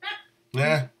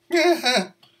 Yeah.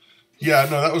 Yeah,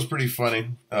 no, that was pretty funny.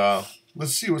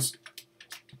 Let's see what's...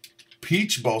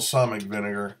 Peach balsamic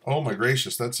vinegar. Oh my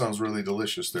gracious, that sounds really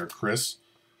delicious there, Chris.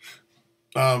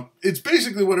 It's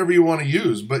basically whatever you want to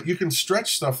use, but you can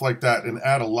stretch stuff like that and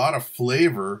add a lot of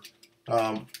flavor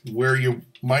where you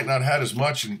might not have as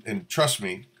much, and trust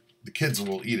me, the kids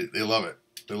will eat it. They love it.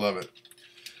 They love it.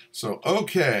 So,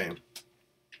 okay.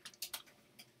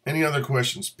 Any other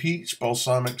questions? Peach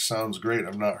balsamic sounds great.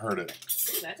 I've not heard it.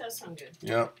 Ooh, that does sound good.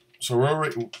 Yeah. So we're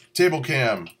already... Table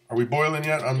cam. Are we boiling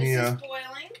yet on this the... is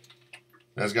boiling.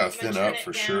 That's got to thin up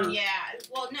for sure. Yeah.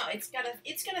 Well, no, it's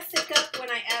gonna thick up when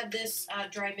I add this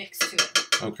dry mix to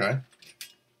it. Okay.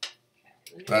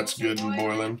 That's good and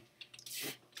boiling.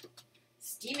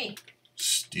 Steamy.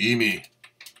 Steamy.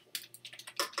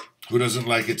 Who doesn't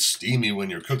like it steamy when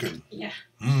you're cooking? Yeah.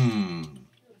 Mmm. I'm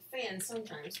a fan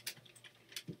sometimes.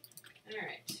 All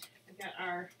right. I've got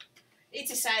our...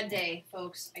 It's a sad day,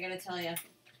 folks. I gotta tell you.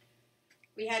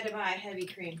 We had to buy heavy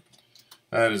cream.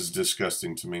 That is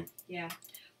disgusting to me. Yeah.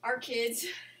 Our kids...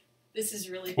 This is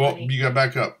really funny. Well, you got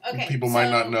back up. Okay, People might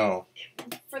not know.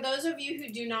 For those of you who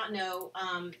do not know,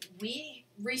 we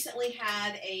recently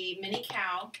had a mini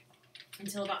cow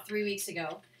until about 3 weeks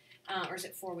ago. Or is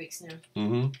it 4 weeks now?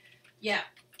 Mm-hmm. Yeah.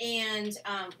 And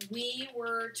we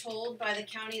were told by the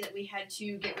county that we had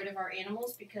to get rid of our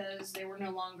animals because they were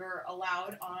no longer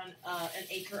allowed on an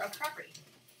acre of property.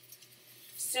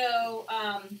 So,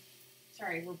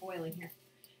 sorry, we're boiling here.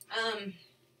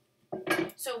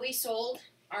 So we sold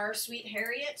our sweet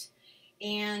Harriet,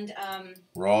 and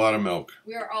we're all out of milk.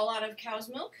 We are all out of cow's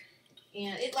milk,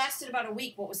 and it lasted about a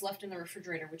week, what was left in the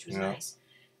refrigerator, which was nice.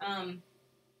 And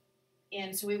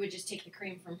so we would just take the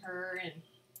cream from her, and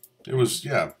it was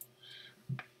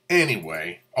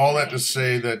Anyway, all that to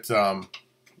say that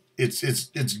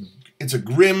it's a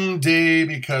grim day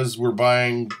because we're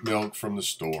buying milk from the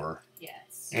store.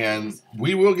 Yes. And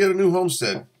we will get a new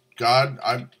homestead God,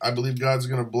 I believe God's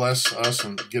going to bless us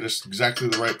and get us exactly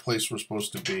the right place we're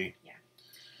supposed to be. Yeah.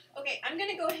 Okay, I'm going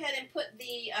to go ahead and put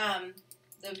the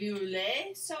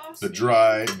boulet sauce. The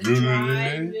dry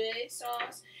boulet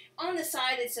sauce. On the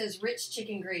side it says rich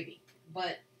chicken gravy,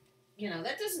 but you know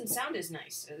that doesn't sound as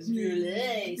nice as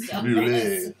boulet sauce.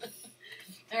 Boulet.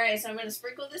 All right, so I'm going to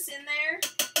sprinkle this in there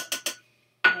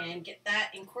and get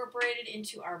that incorporated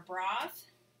into our broth.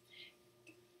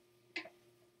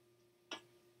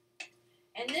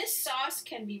 And this sauce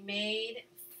can be made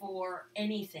for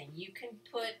anything. You can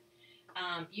put,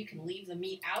 you can leave the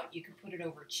meat out. You can put it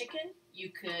over chicken.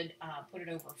 You could put it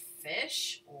over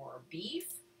fish or beef.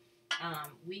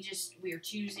 We are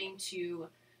choosing to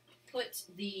put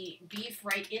the beef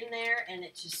right in there, and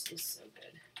it just is so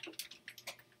good.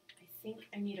 I think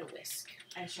I need a whisk.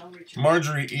 I shall return.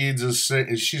 Marjorie Eads is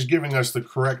saying, she's giving us the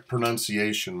correct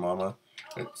pronunciation, Mama.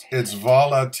 Oh, okay. It's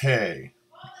volate.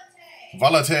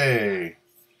 Volate.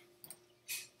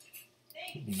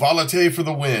 Volate for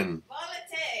the win.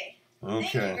 Volate. Okay.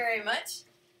 Thank you very much.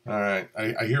 All right.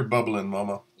 I hear bubbling,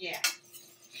 Mama. Yeah.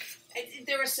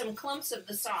 There were some clumps of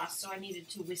the sauce, so I needed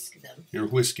to whisk them. You're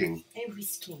whisking. I'm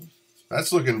whisking.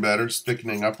 That's looking better. It's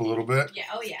thickening up a little bit. Yeah.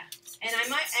 Oh, yeah. And I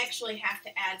might actually have to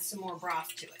add some more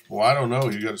broth to it. Well, I don't know.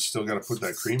 You still got to put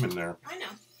that cream in there. I know.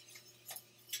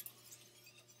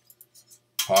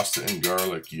 Pasta and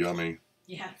garlic. Yummy.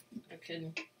 Yeah. No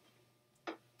kidding.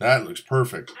 That looks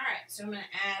perfect. All right. So I'm going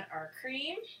to add our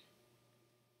cream.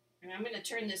 And I'm going to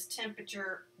turn this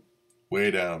temperature Way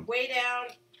down.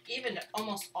 Even to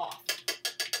almost off.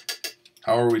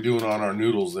 How are we doing on our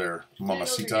noodles there, Noodles are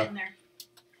Mamacita? getting there.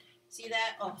 See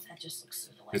that? Oh, that just looks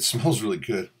so delightful. It smells really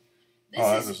good.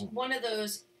 This is one of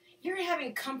those, you're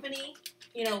having company,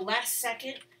 you know, last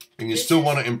second. And you still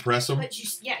want to impress them? But you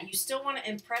still want to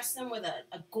impress them with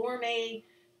a gourmet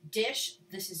dish.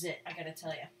 This is it, I got to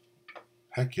tell you.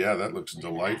 Heck yeah, that looks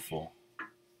delightful.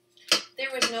 There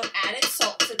was no added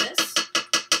salt to this.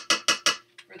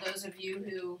 For those of you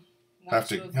who want Have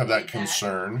to have that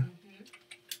concern.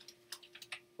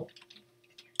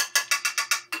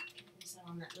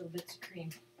 On that little bits of cream.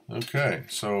 Okay,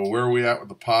 so where are we at with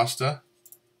the pasta?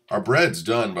 Our bread's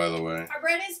done, by the way. Our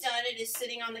bread is done. It is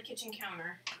sitting on the kitchen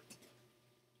counter.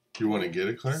 You want to get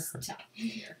it, Claire? Stop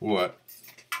here. What?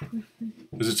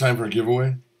 Is it time for a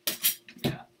giveaway?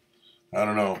 Yeah. I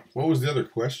don't know. What was the other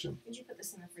question? Would you put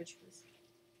this in the fridge, please?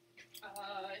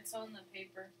 It's on the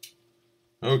paper.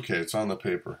 Okay, it's on the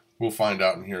paper. We'll find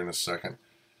out in here in a second.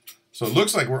 So it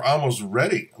looks like we're almost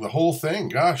ready. The whole thing.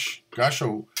 Gosh.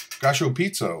 Gasho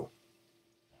pizza.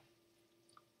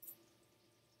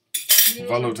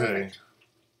 Valute.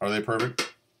 Are they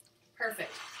perfect?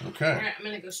 Perfect. Okay. All right, I'm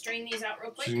going to go strain these out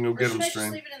real quick. So you can go get them strained.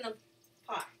 strained. Just leave it in the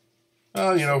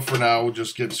pot? You know, for now, we'll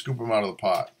just scoop them out of the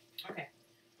pot. Okay.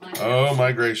 Oh,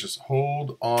 my gracious.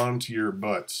 Hold on to your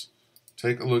butts.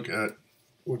 Take a look at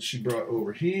what she brought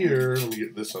over here. Let me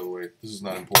get this out of the way. This is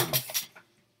not important.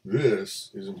 This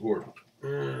is important.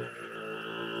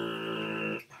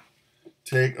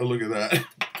 Take a look at that.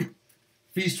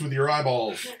 Feast with your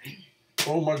eyeballs.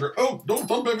 Oh, my God. Oh, don't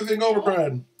bump everything over,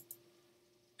 Brad.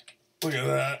 Look at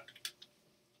that.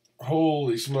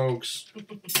 Holy smokes.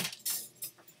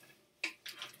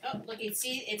 Oh, look, you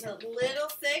see, it's a little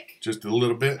thick. Just a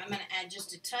little bit. I'm going to add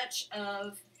just a touch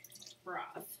of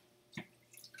broth.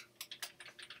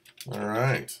 All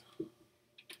right.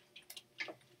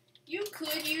 You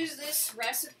could use this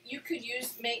recipe. You could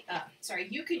use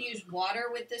you could use water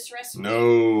with this recipe.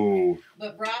 No.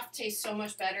 But broth tastes so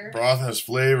much better. Broth has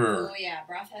flavor. Oh yeah,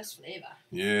 broth has flavor.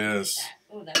 Yes.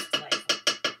 Oh, that's delightful.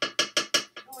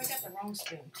 Oh, I got the wrong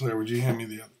spoon. Claire, would you hand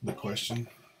me the question?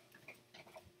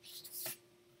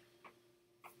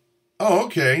 Oh,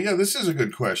 okay. Yeah, this is a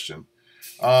good question.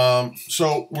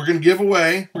 So we're going to give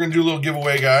away. We're going to do a little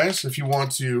giveaway, guys. If you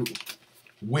want to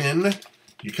win,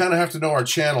 you kind of have to know our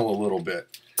channel a little bit.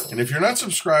 And if you're not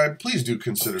subscribed, please do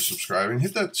consider subscribing.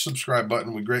 Hit that subscribe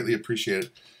button. We greatly appreciate it.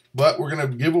 But we're going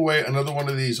to give away another one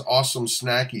of these awesome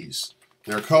snackies.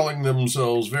 They're calling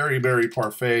themselves Very Berry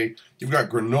Parfait. You've got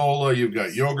granola, you've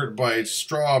got yogurt bites,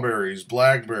 strawberries,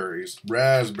 blackberries,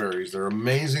 raspberries. They're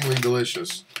amazingly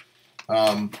delicious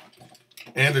and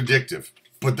addictive.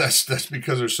 But that's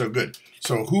because they're so good.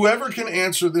 So whoever can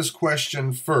answer this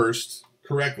question first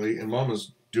correctly, and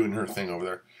Mama's doing her thing over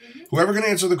there. Whoever can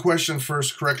answer the question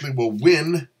first correctly will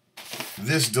win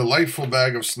this delightful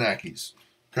bag of snackies.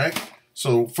 Okay?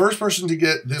 So first person to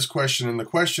get this question, and the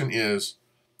question is,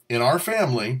 in our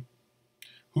family,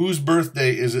 whose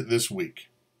birthday is it this week?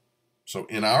 So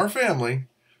in our family,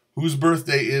 whose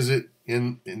birthday is it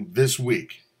in this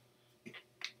week?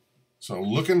 So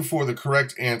looking for the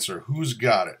correct answer. Who's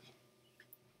got it?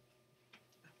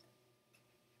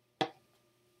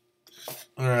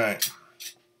 All right.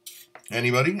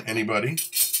 Anybody? Anybody?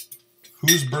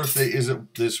 Whose birthday is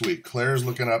it this week? Claire's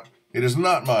looking up. It is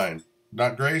not mine.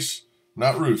 Not Grace.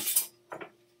 Not Ruth.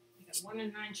 You got 1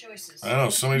 in 9 choices. I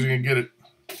know. Somebody's going to get it.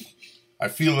 I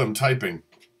feel them typing.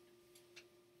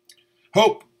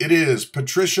 Hope, it is.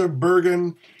 Patricia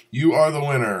Bergen, you are the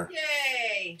winner.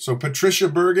 Yay! So Patricia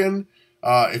Bergen,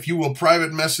 if you will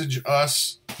private message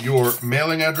us your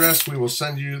mailing address, we will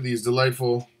send you these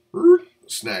delightful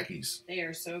snackies. They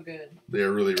are so good. They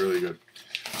are really, really good.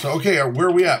 So, okay, where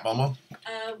are we at, Mama?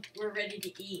 We're ready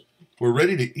to eat. We're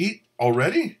ready to eat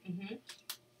already? Mm-hmm.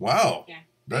 Wow. Yeah,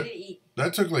 That, ready to eat.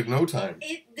 that took like no time.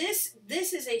 This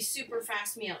is a super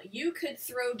fast meal. You could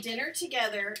throw dinner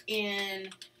together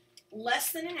in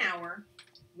less than an hour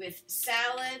with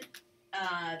salad,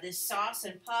 this sauce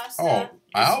and pasta. Oh,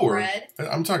 hour? Bread.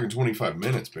 I'm talking 25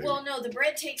 minutes, baby. Well, no, the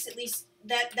bread takes at least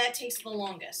that takes the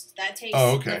longest. That takes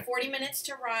 40 minutes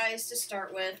to rise to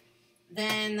start with,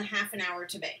 then half an hour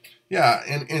to bake. Yeah,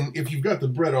 and if you've got the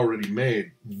bread already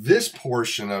made, this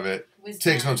portion of it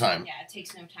takes no time. Yeah, it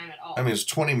takes no time at all. I mean, it's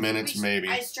 20 minutes maybe.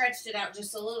 I stretched it out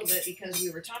just a little bit because we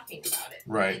were talking about it.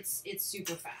 Right. It's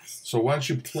super fast. So why don't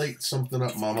you plate something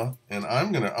up, Mama? And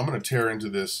I'm gonna tear into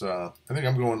this. I think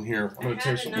I'm going here. I'm gonna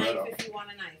tear some bread up. If you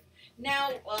want a knife.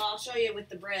 Now, I'll show you with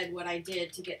the bread what I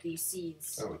did to get these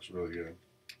seeds. That looks really good.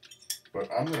 But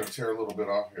I'm gonna tear a little bit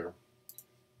off here.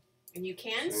 And you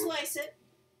can slice it.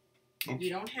 Oops.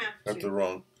 You don't have to. Got the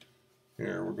wrong.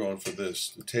 Here, we're going for this,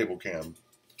 the table cam.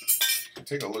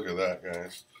 Take a look at that,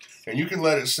 guys. And you can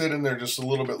let it sit in there just a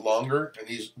little bit longer, and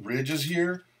these ridges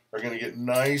here are going to get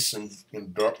nice and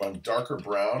darker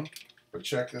brown. But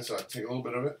check this out. Take a little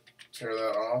bit of it, tear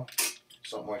that off,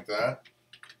 something like that.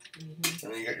 Mm-hmm.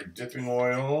 And then you got your dipping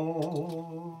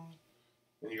oil.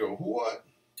 And you go, what?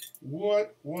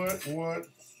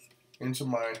 Into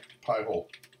my pie hole.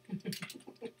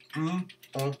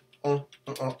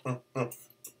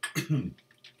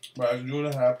 But doing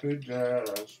a happy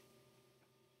dance.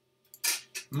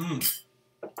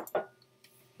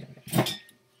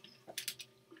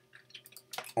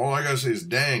 All I gotta say is,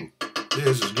 dang,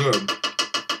 this is good.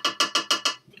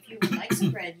 If you would like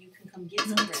some bread, you can come get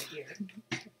some bread here.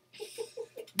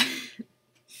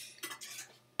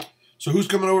 So who's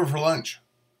coming over for lunch?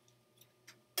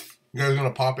 You guys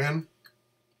gonna pop in?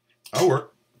 I'll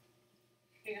work.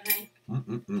 Here you go,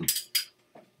 honey.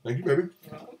 Thank you, baby.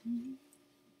 You're welcome.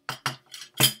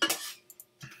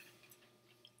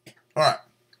 All right.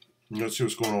 Let's see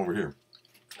what's going on over here.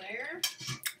 Claire?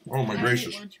 Oh, my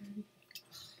gracious.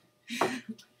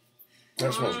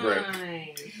 That smells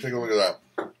great. Take a look at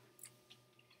that.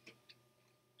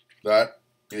 That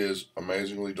is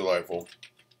amazingly delightful.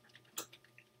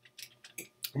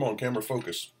 Come on, camera,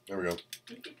 focus. There we go.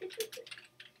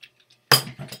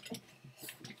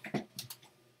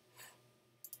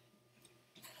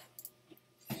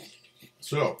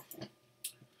 So,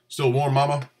 still warm,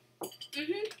 Mama?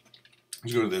 Mm-hmm.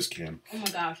 Let's go to this can. Oh my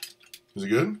gosh. Is it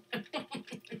good?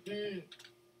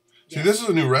 See, this is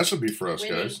a new recipe for us,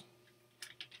 guys.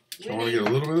 So I want to get a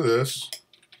little bit of this,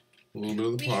 a little bit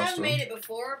of the pasta. We have made it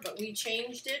before, but we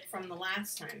changed it from the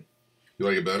last time. You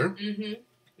like it better? Mm-hmm.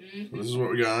 So this is what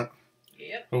we got.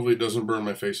 Yep. Hopefully it doesn't burn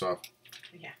my face off.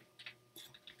 Yeah.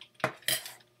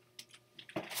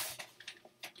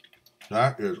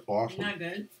 That is awesome. Not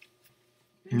good.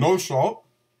 No salt?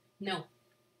 No.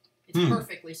 It's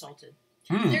perfectly salted.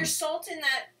 Mm. There's salt in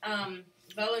that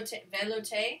velouté.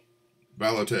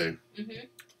 Velouté. Mm-hmm.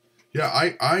 Yeah,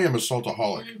 I am a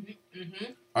saltaholic. Mm-hmm. Mm-hmm.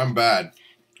 I'm bad.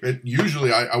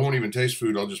 Usually I won't even taste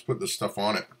food. I'll just put this stuff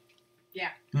on it.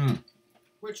 Yeah.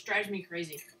 Which drives me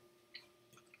crazy.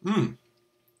 All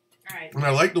right. And I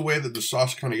like the way that the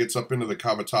sauce kind of gets up into the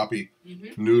cavatappi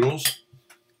noodles.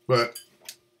 But,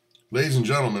 ladies and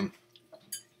gentlemen,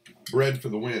 bread for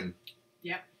the win.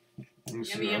 Yep.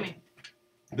 Yummy, yummy.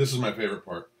 This is my favorite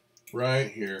part. Right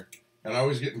here. And I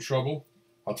always get in trouble.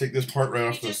 I'll take this part right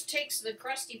off. He just takes the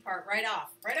crusty part right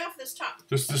off. Right off this top.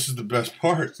 This is the best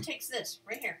part. Just takes this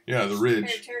right here. Yeah, the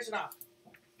ridge. Tears it off.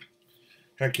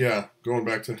 Heck yeah. Going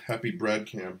back to Happy Bread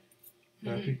Cam.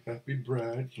 Happy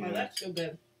Bread Cam. Oh, that's so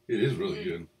good. It is really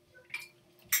good.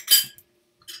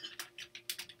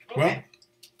 Okay. Well,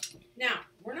 now,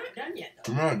 we're not done yet,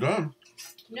 though. we're not done.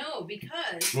 No,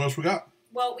 because... What else we got?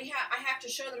 Well, I have to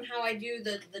show them how I do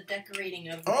the decorating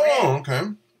of the bread. Okay.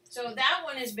 So that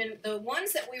one has been... The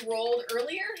ones that we rolled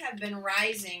earlier have been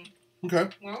rising. Okay.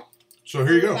 Well, so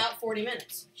here you go. About 40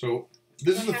 minutes. So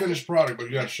this is the finished product, but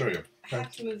you got to show you. I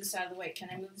have to move this out of the way. Can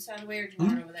I move this out of the way, or do you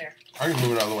want it over there? I can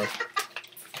move it out of the way.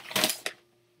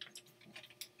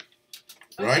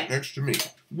 Right next to me.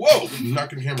 Whoa!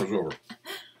 Knocking cameras over.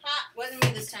 wasn't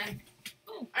me this time.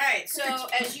 Oh. Alright, so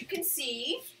as you can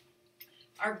see,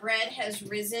 our bread has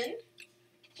risen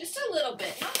just a little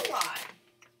bit, not a lot.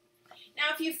 Now,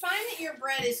 if you find that your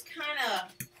bread is kind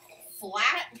of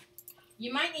flat,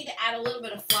 you might need to add a little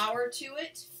bit of flour to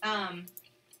it.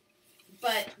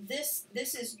 But this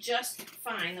is just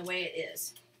fine the way it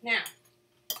is. Now,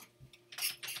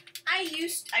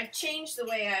 I've changed the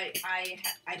way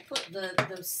I put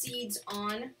those seeds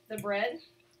on the bread.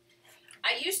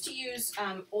 I used to use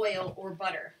oil or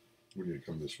butter. We need to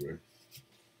come this way.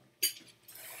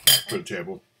 For the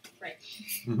table. Right.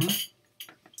 Mm-hmm.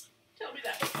 Tell me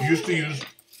that. You used to use.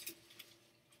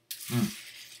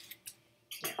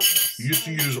 You used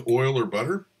to use oil or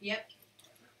butter? Yep.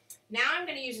 Now I'm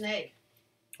going to use an egg.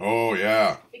 Oh,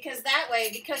 yeah. Because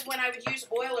when I would use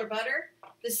oil or butter,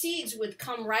 the seeds would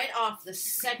come right off the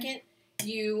second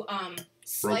you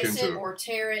slice it or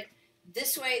tear it.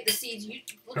 This way, the seeds,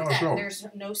 look at that. There's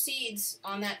no seeds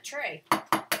on that tray.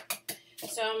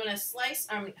 So I'm going to slice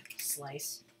an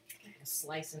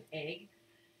egg.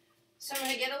 So I'm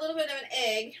going to get a little bit of an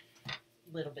egg.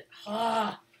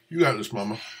 You got this,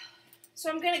 Mama. So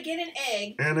I'm going to get an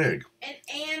egg. An egg.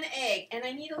 An egg. And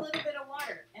I need a little bit of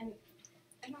water. And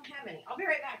I don't have any. I'll be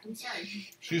right back. I'm sorry.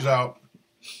 She's out.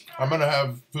 I'm going to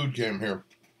have food cam here.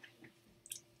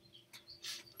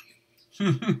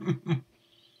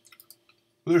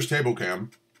 There's table cam.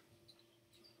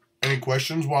 Any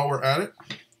questions while we're at it?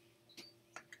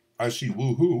 I see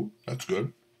woohoo. That's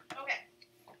good. Okay.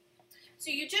 So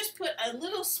you just put a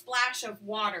little splash of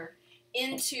water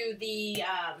into the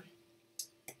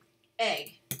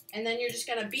egg. And then you're just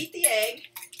going to beat the egg.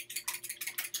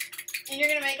 And you're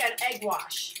going to make an egg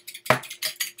wash.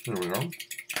 There we go.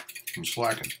 I'm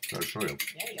slacking. Gotta show you.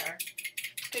 Yeah, you are.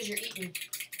 Because you're eating.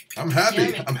 I'm happy.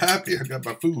 Yummy. I'm happy. I got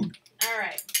my food. All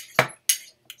right.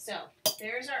 So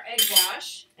there's our egg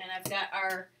wash. And I've got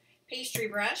our pastry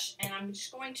brush. And I'm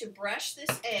just going to brush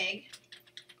this egg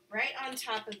right on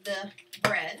top of the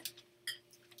bread.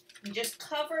 And just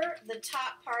cover the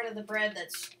top part of the bread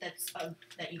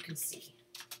that you can see.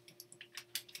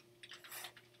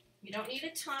 You don't need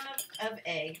a ton of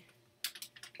egg.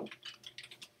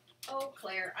 Oh,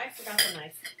 Claire, I forgot the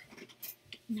knife.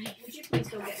 Would you please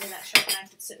go get me that sharp knife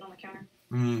that's sitting on the counter?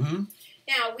 Mm-hmm.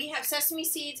 Now, we have sesame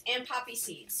seeds and poppy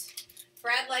seeds.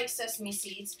 Brad likes sesame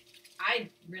seeds. I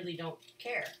really don't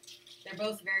care. They're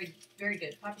both very, very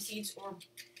good. Poppy seeds or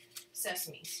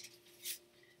sesames.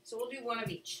 So we'll do one of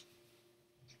each.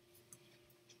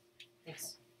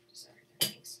 Thanks. Sorry,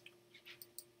 thanks.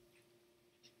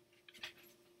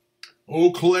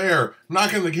 Oh, Claire,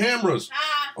 knocking the cameras.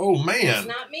 Ah, oh, man. It's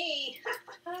not me.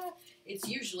 It's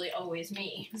usually always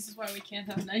me. This is why we can't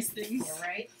have nice things. You're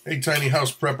right. Hey, Tiny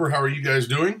House Prepper, how are you guys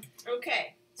doing?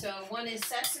 Okay, so one is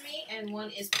sesame and one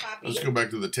is poppy. Let's go back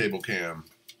to the table cam.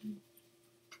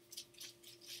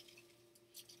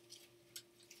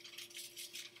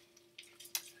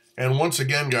 And once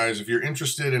again, guys, if you're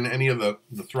interested in any of the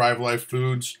Thrive Life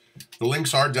foods, the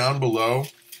links are down below.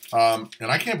 And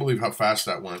I can't believe how fast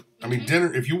that went. I mean,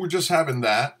 dinner, if you were just having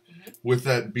that with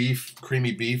that beef,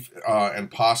 creamy beef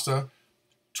and pasta,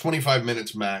 25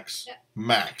 minutes max. Yep.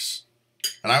 Max.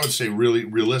 And I would say really,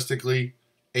 realistically,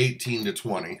 18 to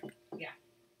 20. Yeah.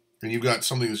 And you've got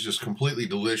something that's just completely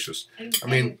delicious. And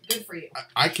good for you.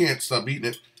 I can't stop eating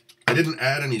it. I didn't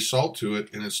add any salt to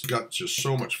it, and it's got just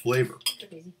so much flavor.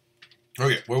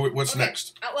 Okay, what's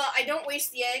next? Well, I don't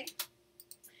waste the egg.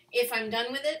 If I'm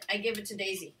done with it, I give it to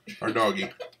Daisy. Our doggy.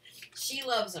 She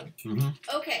loves them. Mm-hmm.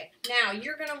 Okay, now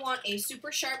you're going to want a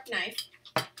super sharp knife.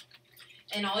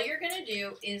 And all you're going to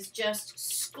do is just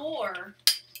score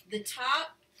the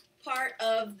top part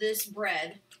of this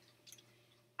bread.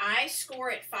 I score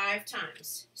it 5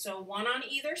 times. So 1 on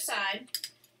either side.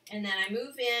 And then I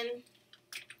move in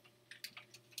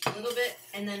a little bit,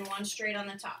 and then 1 straight on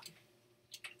the top.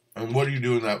 And what are you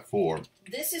doing that for?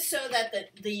 This is so that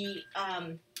the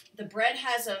bread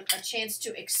has a chance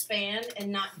to expand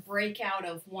and not break out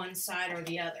of one side or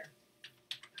the other.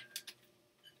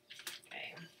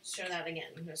 Okay, show that again.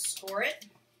 I'm going to score it.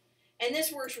 And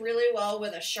this works really well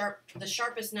with the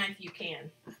sharpest knife you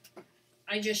can.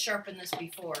 I just sharpened this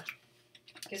before.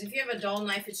 Because if you have a dull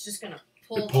knife, it's just going to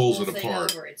pull the whole thing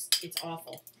apart. over. It's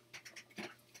awful.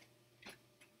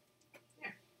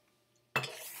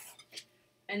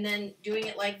 And then doing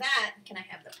it like that, can I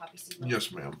have the poppy seed?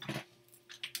 Yes, ma'am.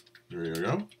 There you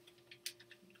go.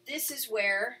 This is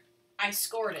where I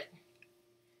scored it.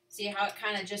 See how it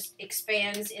kind of just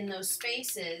expands in those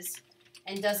spaces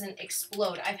and doesn't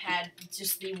explode. I've had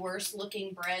just the worst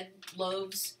looking bread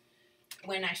loaves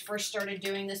when I first started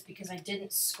doing this, because I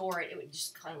didn't score it, it would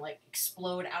just kind of like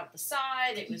explode out the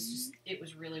side. It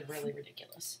was really, really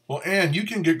ridiculous. Well, and you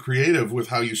can get creative with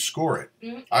how you score it.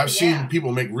 Mm-hmm. I've seen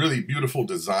people make really beautiful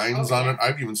designs on it.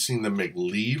 I've even seen them make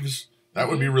leaves. That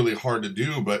would be really hard to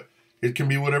do, but it can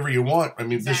be whatever you want. I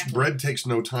mean, this bread takes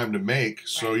no time to make,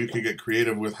 so you can get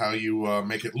creative with how you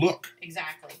make it look.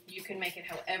 Exactly. You can make it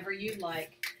however you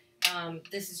like.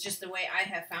 This is just the way I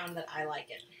have found that I like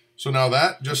it. So now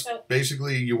that,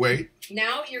 basically you wait.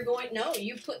 Now you're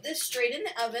you put this straight in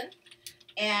the oven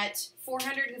at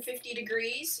 450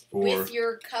 degrees with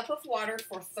your cup of water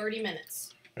for 30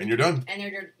 minutes. And you're done. And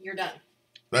you're done.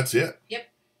 That's it. Yep.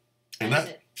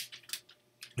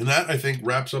 And that, I think,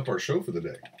 wraps up our show for the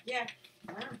day. Yeah.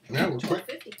 Wow. Yeah, we're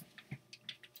quick.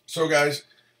 So, guys,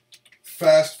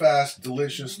 fast,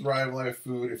 delicious, Thrive Life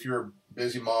food. If you're a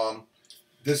busy mom,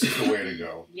 this is the way to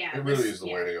go. Yeah. It really is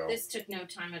the way to go. This took no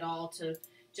time at all to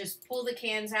just pull the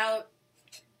cans out,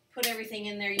 put everything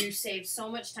in there. You save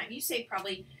so much time. You save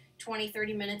probably 20,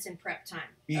 30 minutes in prep time.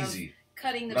 Easy.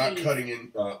 Cutting the Not beef. cutting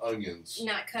in onions.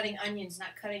 Not cutting onions, not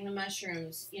cutting the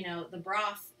mushrooms. You know, the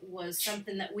broth was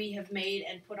something that we have made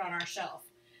and put on our shelf.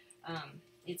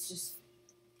 It's just...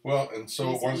 Well, and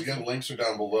so, once again, links are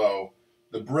down below.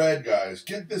 The bread, guys,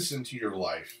 get this into your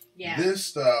life. Yeah. This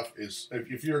stuff is,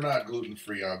 if you're not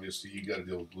gluten-free, obviously, you got to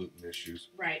deal with gluten issues.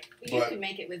 Right. You can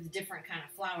make it with different kind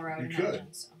of flour, I would imagine.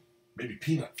 So. Maybe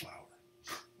peanut flour.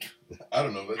 I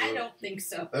don't know. I don't think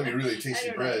so. That'd be really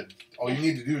tasty bread. All you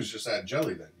need to do is just add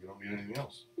jelly then. You don't need anything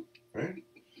else. Right?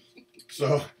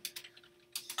 So,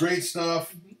 great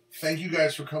stuff. Thank you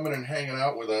guys for coming and hanging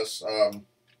out with us.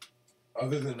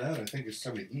 Other than that, I think it's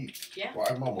time to eat. Yeah. Well,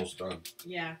 I'm almost done.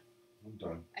 Yeah. I'm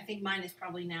done. I think mine is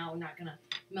probably now not going to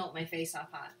melt my face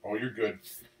off hot. Oh, you're good.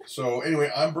 So,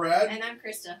 anyway, I'm Brad. And I'm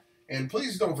Christa. And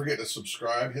please don't forget to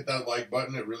subscribe. Hit that like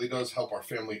button. It really does help our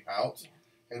family out.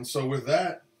 Yeah. And so with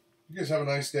that, you guys have a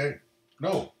nice day.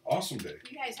 No, awesome day.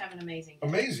 You guys have an amazing day.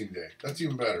 Amazing day. That's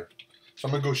even better. So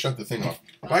I'm going to go shut the thing off.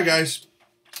 Bye, guys.